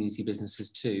there's community businesses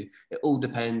too. It all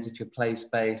depends if you're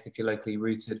place-based, if you're locally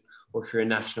rooted, or if you're a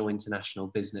national, international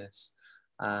business.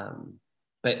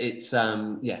 But it's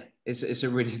a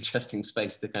really interesting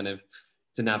space to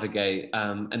navigate,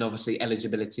 and obviously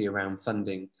eligibility around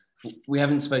funding. We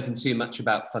haven't spoken too much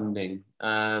about funding.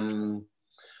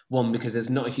 One, because there's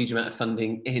not a huge amount of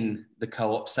funding in the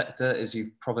co-op sector, as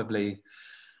you've probably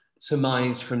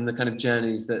surmised from the kind of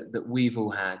journeys that we've all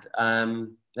had.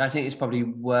 I think it's probably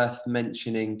worth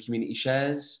mentioning community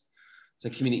shares.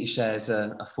 So community shares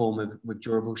are a form of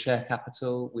withdrawable share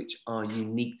capital, which are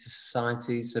unique to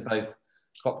societies, so both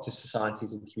cooperative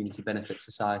societies and community benefit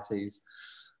societies.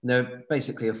 And they're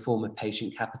basically a form of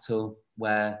patient capital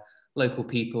where local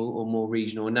people, or more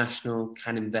regional or national,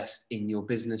 can invest in your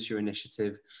business, your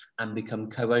initiative, and become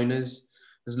co-owners.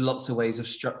 There's lots of ways of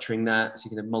structuring that. So you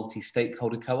can have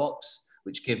multi-stakeholder co-ops,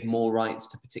 which give more rights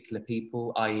to particular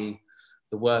people, i.e.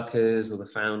 the workers or the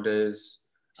founders,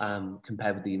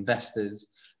 compared with the investors.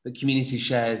 But community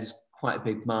shares is quite a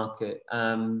big market.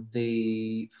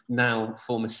 The now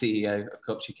former CEO of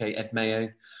Co-ops UK, Ed Mayo,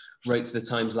 wrote to the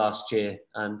Times last year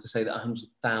to say that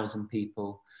 100,000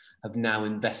 people have now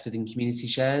invested in community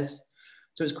shares.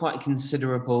 So it's quite a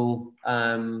considerable,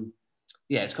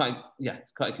 it's quite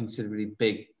a considerably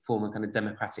big form of kind of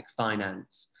democratic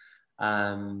finance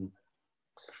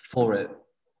for it.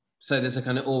 So there's a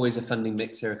kind of always a funding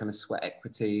mix here, a kind of sweat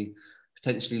equity,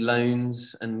 potentially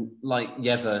loans. And like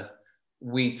Yever,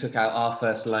 we took out our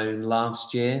first loan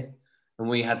last year, and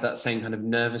we had that same kind of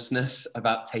nervousness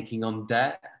about taking on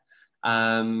debt.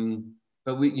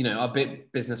 But our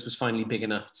business was finally big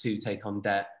enough to take on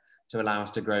debt to allow us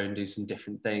to grow and do some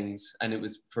different things. And it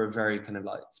was for a very kind of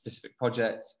like specific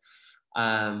project.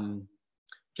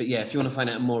 But yeah, if you want to find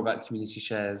out more about community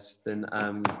shares, then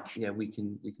we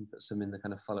can put some in the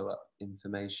kind of follow-up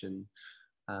information.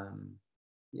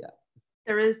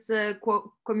 There is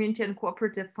community and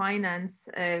cooperative finance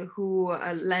who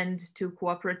lend to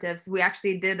cooperatives. We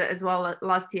actually did as well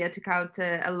last year, took out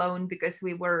a loan because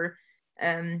we were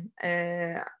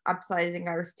upsizing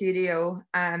our studio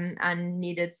and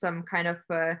needed some kind of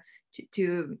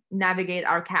to navigate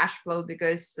our cash flow,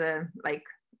 because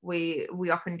we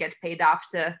often get paid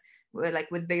after,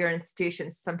 with bigger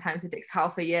institutions. Sometimes it takes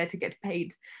half a year to get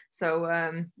paid. So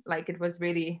it was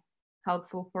really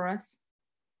helpful for us.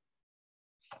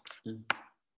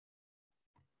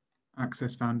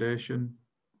 Access Foundation,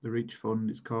 the Reach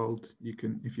Fund it's called. You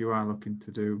can, if you are looking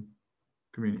to do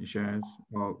community shares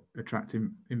or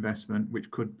attracting investment, which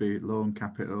could be loan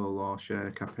capital or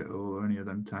share capital or any of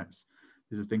them types,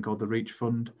 there's a thing called the Reach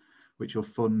Fund, which will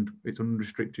fund, it's an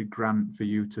unrestricted grant for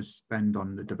you to spend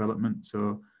on the development.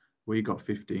 So we got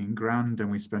 15 grand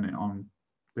and we spent it on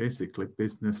basically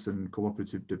business and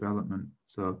cooperative development.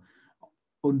 So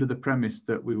under the premise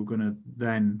that we were going to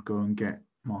then go and get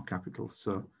more capital.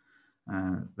 So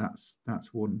that's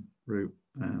one route.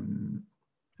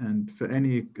 And for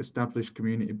any established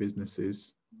community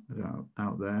businesses that are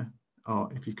out there,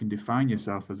 or if you can define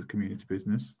yourself as a community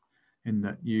business in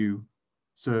that you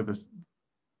service,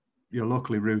 you're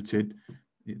locally rooted,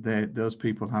 those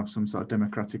people have some sort of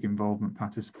democratic involvement,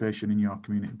 participation in your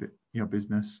community, your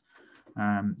business,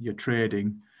 your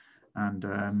trading, and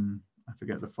I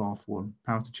forget the fourth one.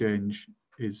 Power to Change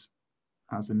has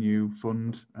a new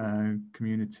fund,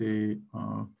 community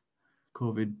or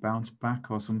COVID bounce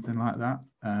back or something like that,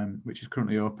 which is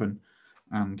currently open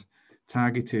and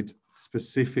targeted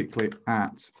specifically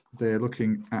at, they're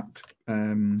looking at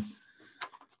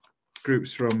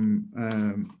groups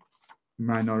from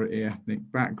minority ethnic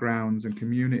backgrounds and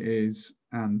communities,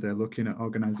 and they're looking at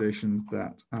organisations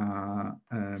that are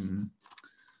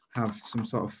have some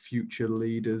sort of future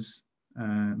leaders,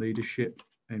 leadership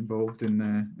involved in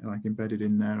their, like embedded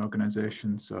in their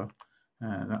organisation. So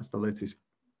that's the latest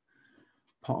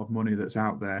pot of money that's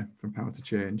out there from Power to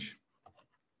Change.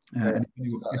 And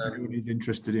if anyone is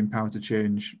interested in Power to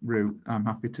Change route, I'm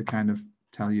happy to kind of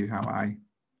tell you how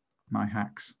my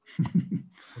hacks,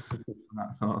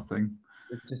 that sort of thing.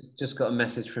 Just got a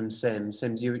message from Sim.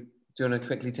 Sim, do you want to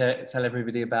quickly tell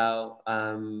everybody about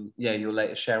your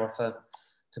latest share offer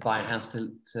to buy a house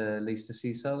to lease to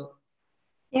Cecil?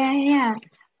 Yeah.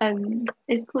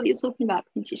 It's cool that you're talking about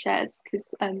community shares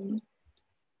because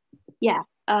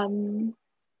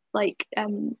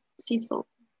Cecil,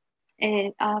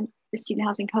 the student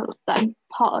housing co-op that I'm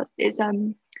part of, is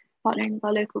partnering with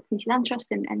our local community land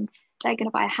trust, and they're going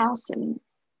to buy a house and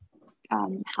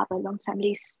have a long-term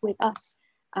lease with us,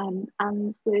 and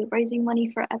we're raising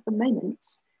money for it at the moment,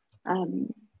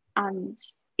 and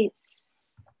it's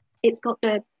got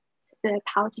the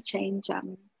Power to Change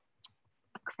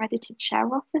accredited share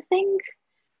offer thing,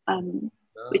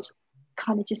 which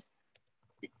kind of just,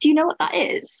 do you know what that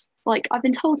is? Like, I've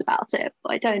been told about it,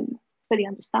 but I don't fully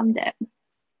understand it.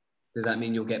 Does that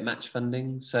mean you'll get match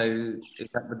funding? So is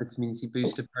that with the community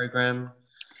booster program?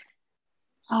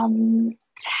 I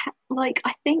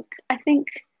think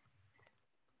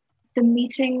the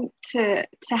meeting to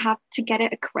get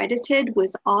it accredited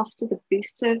was after the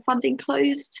booster funding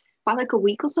closed by like a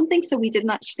week or something. So we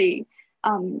didn't actually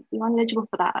we weren't eligible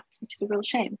for that, which is a real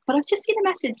shame. But I've just seen a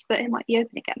message that it might be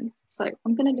open again, so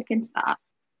I'm going to look into that.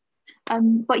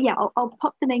 But yeah, I'll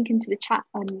pop the link into the chat.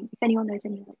 If anyone knows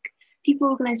any like people,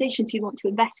 organisations who want to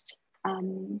invest,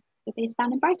 they're based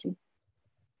down in Brighton.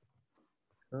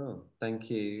 Oh,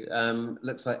 thank you.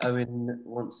 Looks like Owen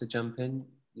wants to jump in.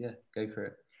 Yeah, go for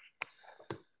it.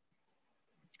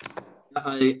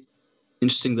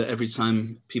 Interesting that every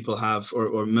time people have,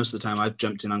 or most of the time I've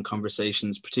jumped in on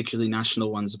conversations, particularly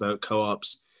national ones about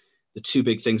co-ops, the two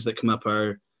big things that come up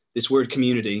are this word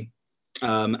community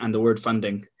and the word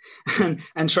funding, and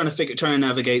trying to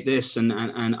navigate this. And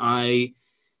I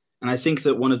think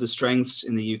that one of the strengths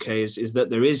in the UK is that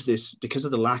there is this, because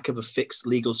of the lack of a fixed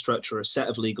legal structure or a set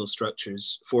of legal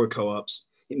structures for co-ops,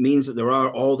 it means that there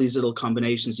are all these little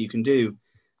combinations you can do.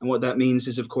 And what that means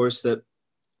is, of course, that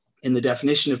in the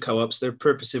definition of co-ops, they're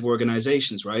purposive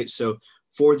organizations, right? So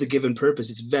for the given purpose,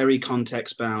 it's very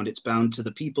context bound. It's bound to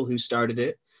the people who started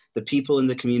it, the people in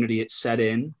the community it's set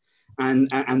in, and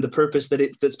the purpose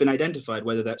that's been identified,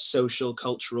 whether that's social,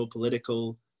 cultural,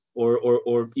 political,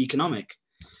 or economic.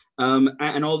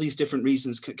 And all these different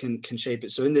reasons can shape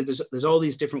it. So there's all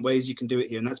these different ways you can do it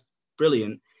here, and that's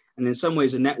brilliant. And in some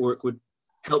ways, a network would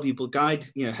help guide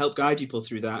people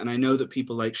through that. And I know that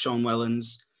people like Sean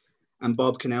Wellens and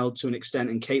Bob Cannell, to an extent,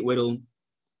 and Kate Whittle,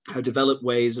 have developed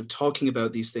ways of talking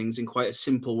about these things in quite a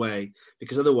simple way,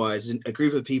 because otherwise a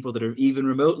group of people that are even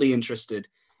remotely interested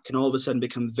can all of a sudden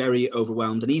become very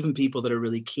overwhelmed. And even people that are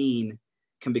really keen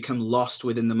can become lost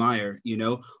within the mire,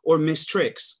 or miss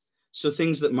tricks. So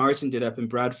things that Martin did up in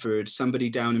Bradford, somebody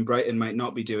down in Brighton might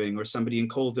not be doing, or somebody in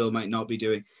Colville might not be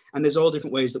doing. And there's all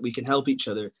different ways that we can help each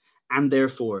other. And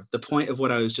therefore, the point of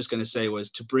what I was just going to say was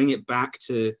to bring it back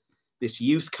to this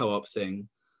youth co-op thing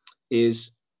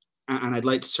is, and I'd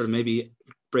like to sort of maybe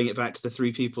bring it back to the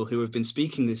three people who have been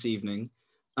speaking this evening.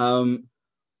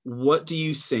 What do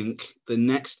you think the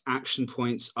next action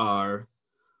points are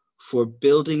for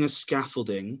building a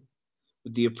scaffolding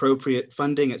with the appropriate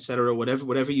funding, etc.,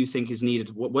 whatever you think is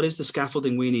needed? What is the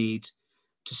scaffolding we need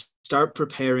to start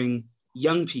preparing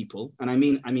young people, and I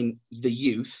mean the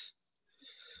youth,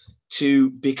 to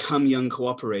become young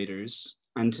cooperators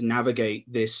and to navigate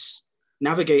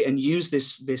and use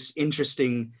this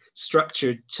interesting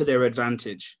structure to their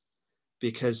advantage?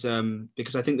 Because I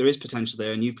think there is potential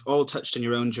there, and you've all touched on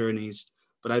your own journeys,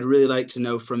 but I'd really like to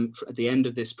know from at the end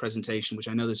of this presentation, which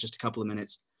I know there's just a couple of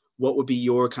minutes, what would be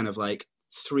your kind of like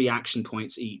 3 action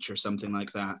points each or something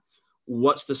like that?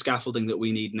 What's the scaffolding that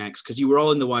we need next? Because you were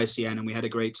all in the YCN and we had a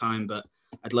great time, but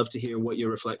I'd love to hear what your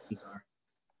reflections are.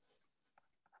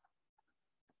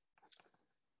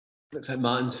 Looks like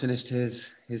Martin's finished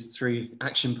his 3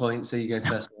 action points, so you go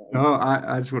first. No,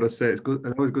 I just want to say it's good.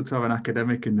 It's always good to have an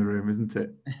academic in the room, isn't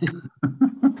it?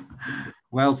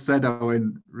 Well said,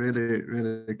 Owen. Really,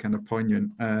 really kind of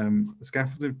poignant.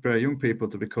 Scaffolding for young people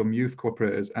to become youth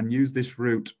cooperators and use this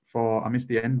route for, I missed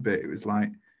the end bit, it was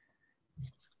like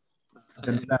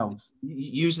themselves.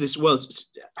 Use this, well,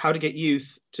 how to get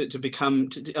youth to become,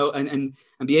 and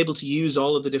be able to use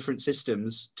all of the different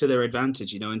systems to their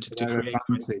advantage, you know, and to create.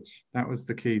 Advantage. That was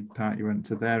the key part you went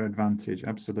to, their advantage,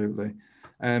 absolutely.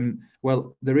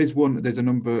 Well, there's a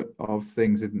number of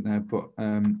things, isn't there? But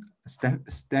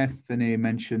Stephanie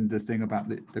mentioned the thing about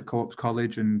the Co-ops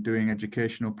College and doing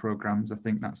educational programs. I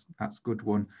think that's a good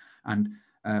one. And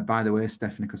by the way,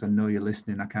 Stephanie, because I know you're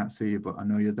listening, I can't see you, but I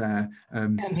know you're there.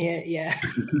 I'm here, yeah.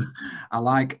 I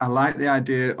like the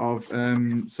idea of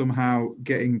somehow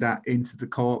getting that into the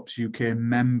Co-ops UK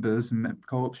members.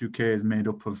 Co-ops UK is made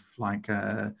up of like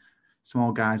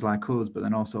small guys like us, but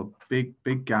then also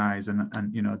big guys,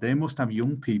 and you know, they must have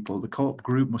young people. The Co-op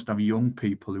group must have young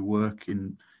people who work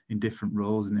in different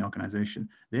roles in the organisation.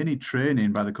 They need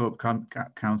training by the Co-op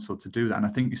Council to do that, and I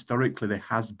think historically there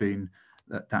has been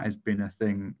that has been a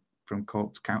thing from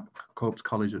Co-ops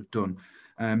College have done.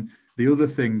 The other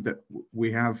thing that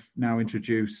we have now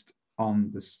introduced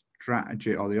on the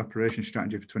strategy or the operation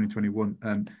strategy for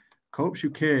 2021, Co-ops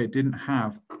UK didn't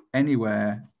have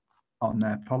anywhere on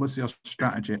their policy or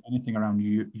strategy anything around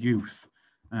youth.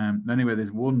 Anyway,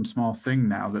 there's one small thing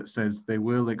now that says they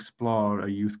will explore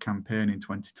a youth campaign in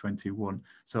 2021.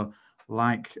 So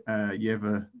like you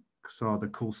ever saw the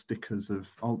cool stickers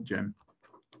of AltGem,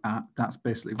 that's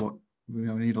basically what we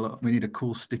need. We need a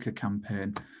cool sticker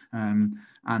campaign, and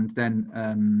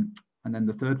then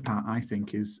the third part I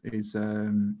think is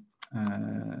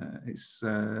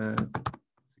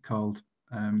called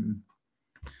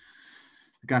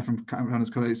the guy from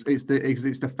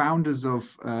it's the founders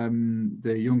of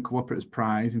the Young Cooperatives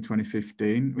Prize in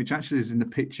 2015, which actually is in the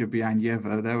picture behind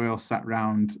Yeva. There we all sat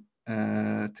round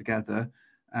together.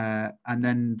 And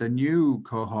then the new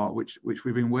cohort, which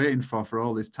we've been waiting for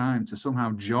all this time, to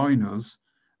somehow join us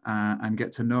and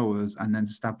get to know us and then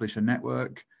establish a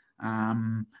network.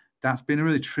 That's been a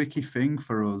really tricky thing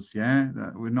for us,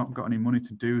 yeah. We've not got any money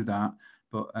to do that,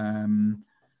 but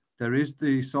there is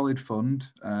the Solid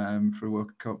Fund for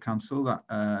Worker Co-op Council that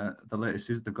the latest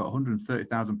is they've got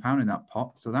 £130,000 in that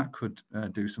pot, so that could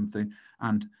do something.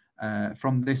 And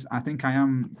from this, I think I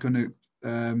am going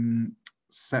to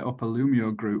set up a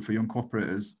Lumio group for young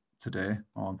cooperators today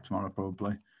or tomorrow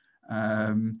probably.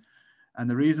 And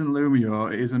the reason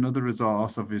Lumio is another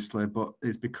resource, obviously, but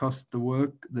it's because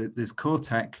there's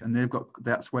CoTech, and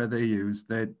that's where they use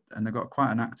and they've got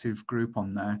quite an active group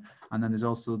on there. And then there's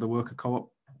also the Worker Co-op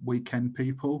weekend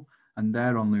people, and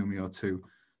they're on Lumio too.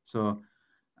 So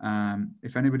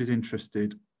if anybody's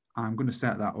interested, I'm going to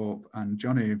set that up. And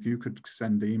Johnny, if you could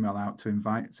send the email out to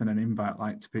send an invite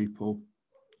like to people,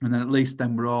 and then at least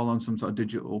then we're all on some sort of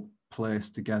digital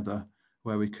place together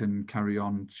where we can carry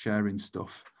on sharing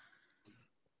stuff.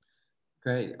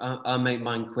 Great. I'll make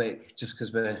mine quick just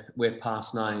because we're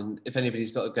past 9. If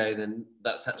anybody's got to go, then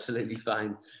that's absolutely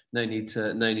fine. No need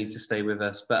to stay with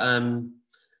us. But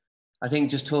I think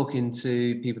just talking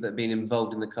to people that have been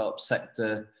involved in the co-op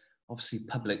sector, obviously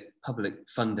public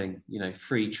funding, you know,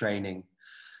 free training.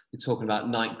 You're talking about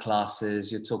night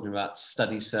classes. You're talking about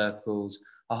study circles.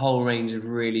 A whole range of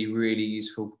really, really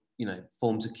useful, you know,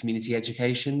 forms of community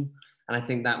education. And I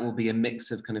think that will be a mix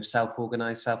of kind of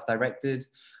self-organized, self-directed,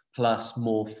 plus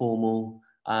more formal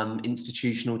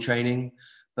institutional training.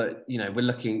 But, you know, we're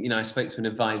looking, you know, I spoke to an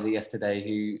advisor yesterday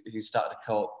who started a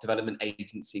co-op development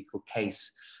agency called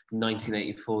CASE in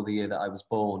 1984, the year that I was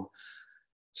born.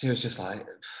 She was just like,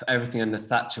 everything under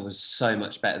Thatcher was so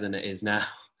much better than it is now.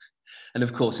 And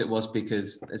of course it was,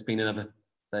 because there's been another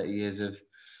 30 years of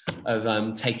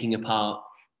taking apart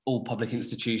all public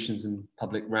institutions and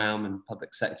public realm and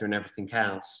public sector and everything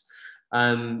else.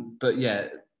 But yeah,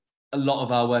 a lot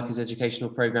of our work is educational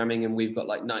programming, and we've got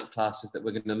like night classes that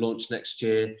we're going to launch next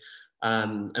year.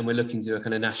 And we're looking to do a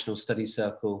kind of national study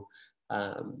circle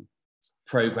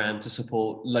program to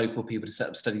support local people to set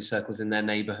up study circles in their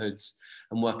neighborhoods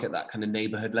and work at that kind of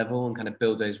neighborhood level and kind of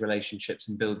build those relationships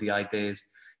and build the ideas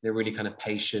in a really kind of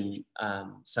patient,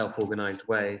 self-organized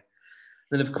way.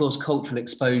 Then of course, cultural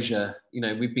exposure. You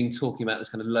know, we've been talking about this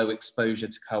kind of low exposure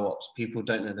to co-ops. People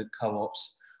don't know that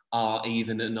co-ops are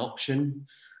even an option.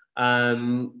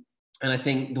 And I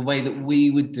think the way that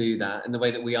we would do that and the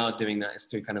way that we are doing that is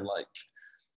through kind of like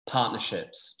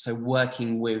partnerships. So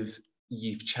working with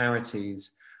youth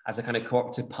charities as a kind of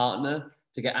cooperative partner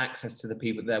to get access to the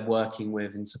people they're working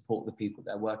with and support the people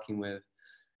they're working with.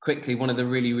 quickly, one of the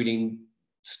really, really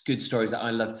good stories that I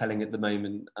love telling at the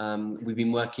moment. We've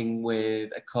been working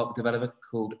with a co-op developer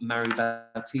called Mary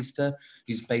Bautista,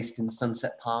 who's based in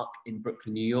Sunset Park in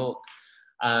Brooklyn, New York.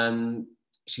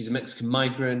 She's a Mexican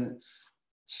migrant.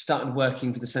 She started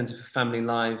working for the Center for Family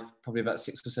Life probably about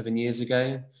 6 or 7 years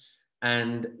ago.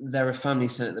 And they're a family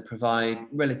centre that provide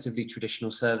relatively traditional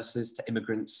services to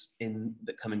immigrants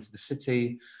that come into the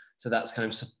city. So that's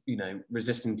kind of, you know,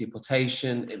 resisting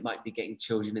deportation. It might be getting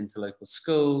children into local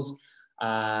schools.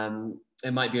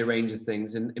 It might be a range of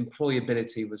things, and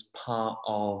employability was part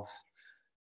of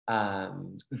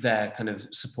their kind of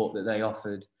support that they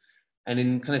offered. And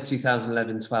in kind of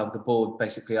 2011-12, the board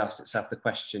basically asked itself the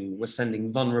question: we're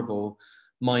sending vulnerable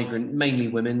migrant, mainly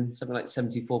women, something like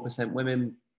 74%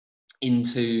 women,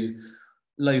 into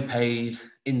low-paid,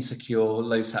 insecure,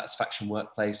 low-satisfaction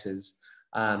workplaces.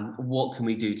 What can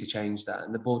we do to change that?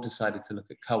 And the board decided to look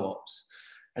at co-ops.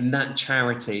 And that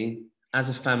charity, as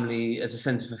a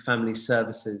Centre for Family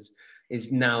Services,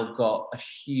 is now got a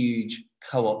huge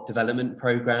co-op development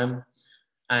programme.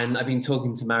 And I've been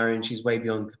talking to Mary, and she's way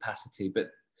beyond capacity, but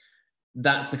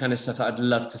that's the kind of stuff that I'd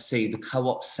love to see the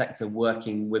co-op sector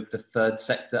working with the third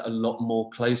sector a lot more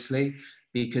closely,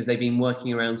 because they've been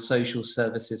working around social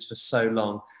services for so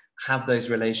long, have those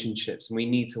relationships, and we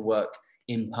need to work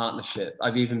in partnership.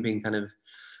 I've even been kind of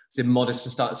modest to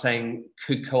start saying,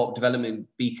 could co-op development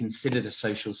be considered a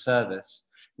social service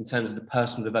in terms of the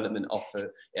personal development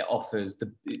it offers,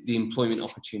 the employment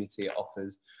opportunity it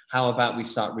offers? How about we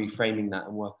start reframing that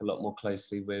and work a lot more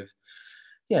closely with,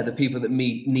 the people that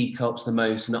need co-ops the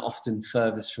most and are often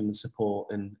furthest from the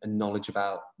support and knowledge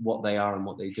about what they are and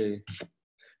what they do.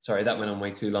 Sorry, that went on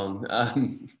way too long.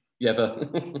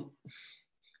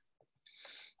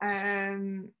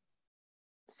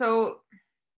 So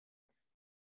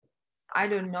I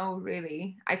don't know,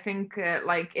 really. I think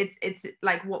like it's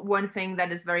like one thing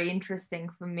that is very interesting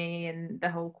for me in the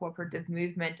whole cooperative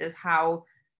movement is how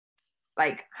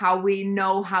we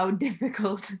know how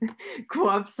difficult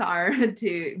co-ops are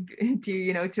to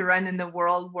run in the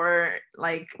world where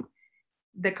like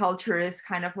the culture is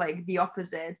kind of like the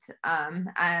opposite,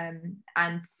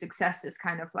 and success is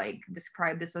kind of like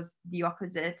described as the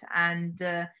opposite. And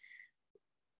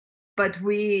but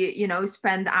we,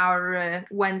 spend our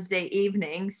Wednesday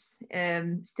evenings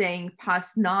staying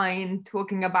past 9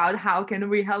 talking about how can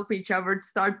we help each other to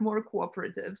start more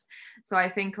cooperatives. So I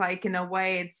think like in a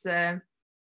way it's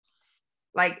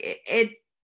like it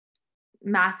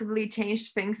massively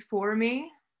changed things for me,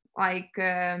 like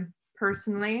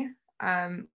personally.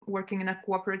 Working in a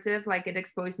cooperative, like it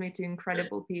exposed me to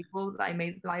incredible people. I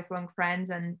made lifelong friends,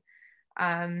 and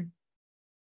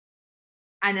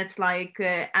it's like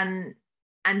and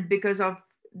because of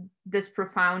this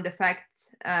profound effect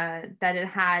that it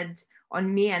had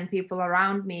on me and people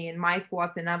around me in my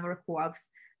co-op and other co-ops,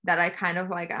 that I kind of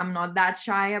like, I'm not that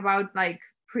shy about like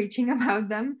preaching about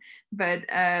them, but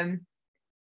I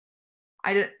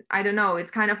don't know,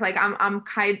 it's kind of like I'm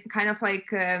kind of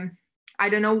like I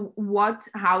don't know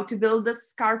how to build this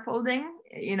scaffolding,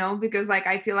 because like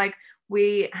I feel like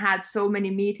we had so many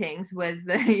meetings with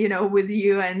with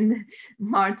you and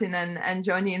Martin and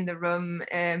Johnny in the room,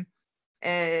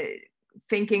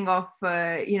 thinking of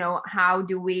how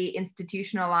do we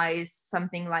institutionalize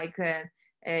something like a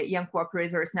young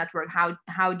cooperators network,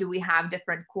 how do we have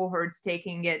different cohorts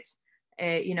taking it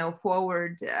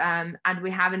forward, and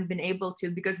we haven't been able to,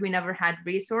 because we never had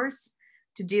resource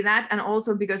to do that, and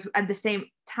also because at the same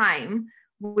time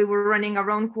we were running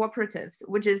our own cooperatives,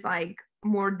 which is like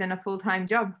more than a full-time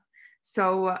job.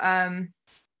 So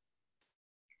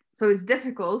so it's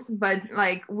difficult, but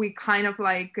like we kind of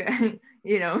like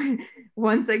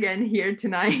once again here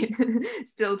tonight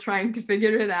still trying to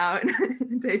figure it out,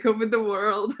 take over the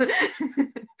world.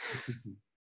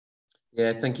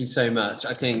 Yeah, thank you so much.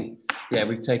 I think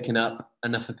we've taken up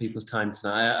enough of people's time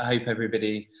tonight. I hope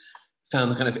everybody found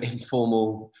the kind of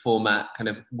informal format kind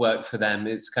of work for them.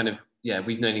 It's kind of,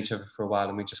 we've known each other for a while,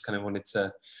 and we just kind of wanted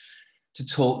to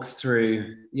talk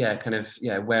through,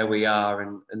 where we are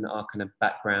and our kind of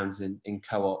backgrounds in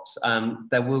co-ops.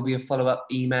 There will be a follow-up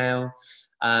email.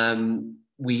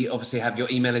 We obviously have your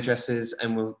email addresses,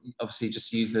 and we'll obviously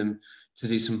just use them to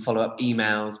do some follow-up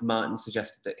emails. Martin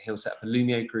suggested that he'll set up a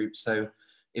Lumio group, so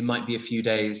it might be a few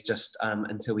days just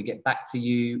until we get back to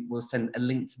you. We'll send a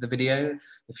link to the video.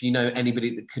 If you know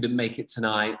anybody that couldn't make it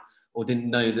tonight or didn't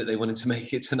know that they wanted to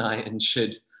make it tonight and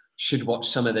should watch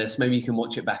some of this, maybe you can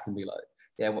watch it back and be like,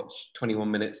 watch 21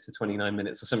 minutes to 29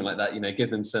 minutes or something like that. Give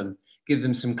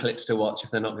them some clips to watch if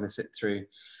they're not going to sit through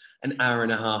an hour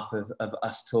and a half of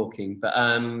us talking. But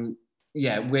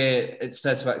yeah, we're at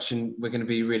Stir to Action, we're going to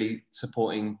be really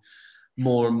supporting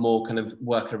more and more kind of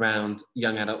work around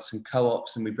young adults and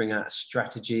co-ops, and we bring out a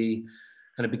strategy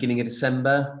kind of beginning of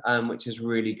December, which is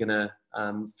really going to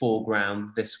foreground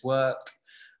this work.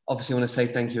 Obviously, I want to say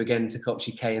thank you again to Co-ops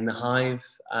UK and the Hive.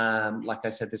 Like I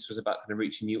said, this was about kind of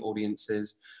reaching new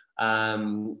audiences,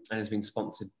 and has been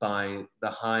sponsored by the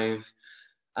Hive.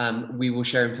 We will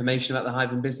share information about the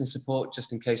Hive and business support,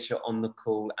 just in case you're on the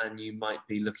call and you might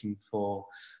be looking for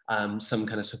some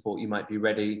kind of support, you might be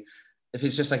ready. If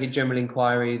it's just like a general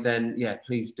inquiry, then yeah,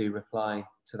 please do reply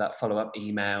to that follow-up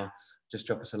email. Just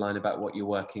drop us a line about what you're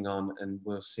working on, and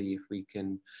we'll see if we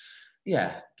can,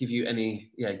 yeah, give you any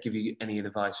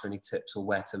advice or any tips or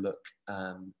where to look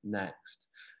next.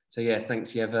 So yeah,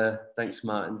 thanks Yeva, thanks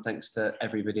Martin, thanks to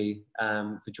everybody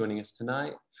for joining us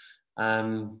tonight.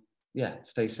 Yeah,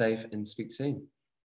 stay safe and speak soon.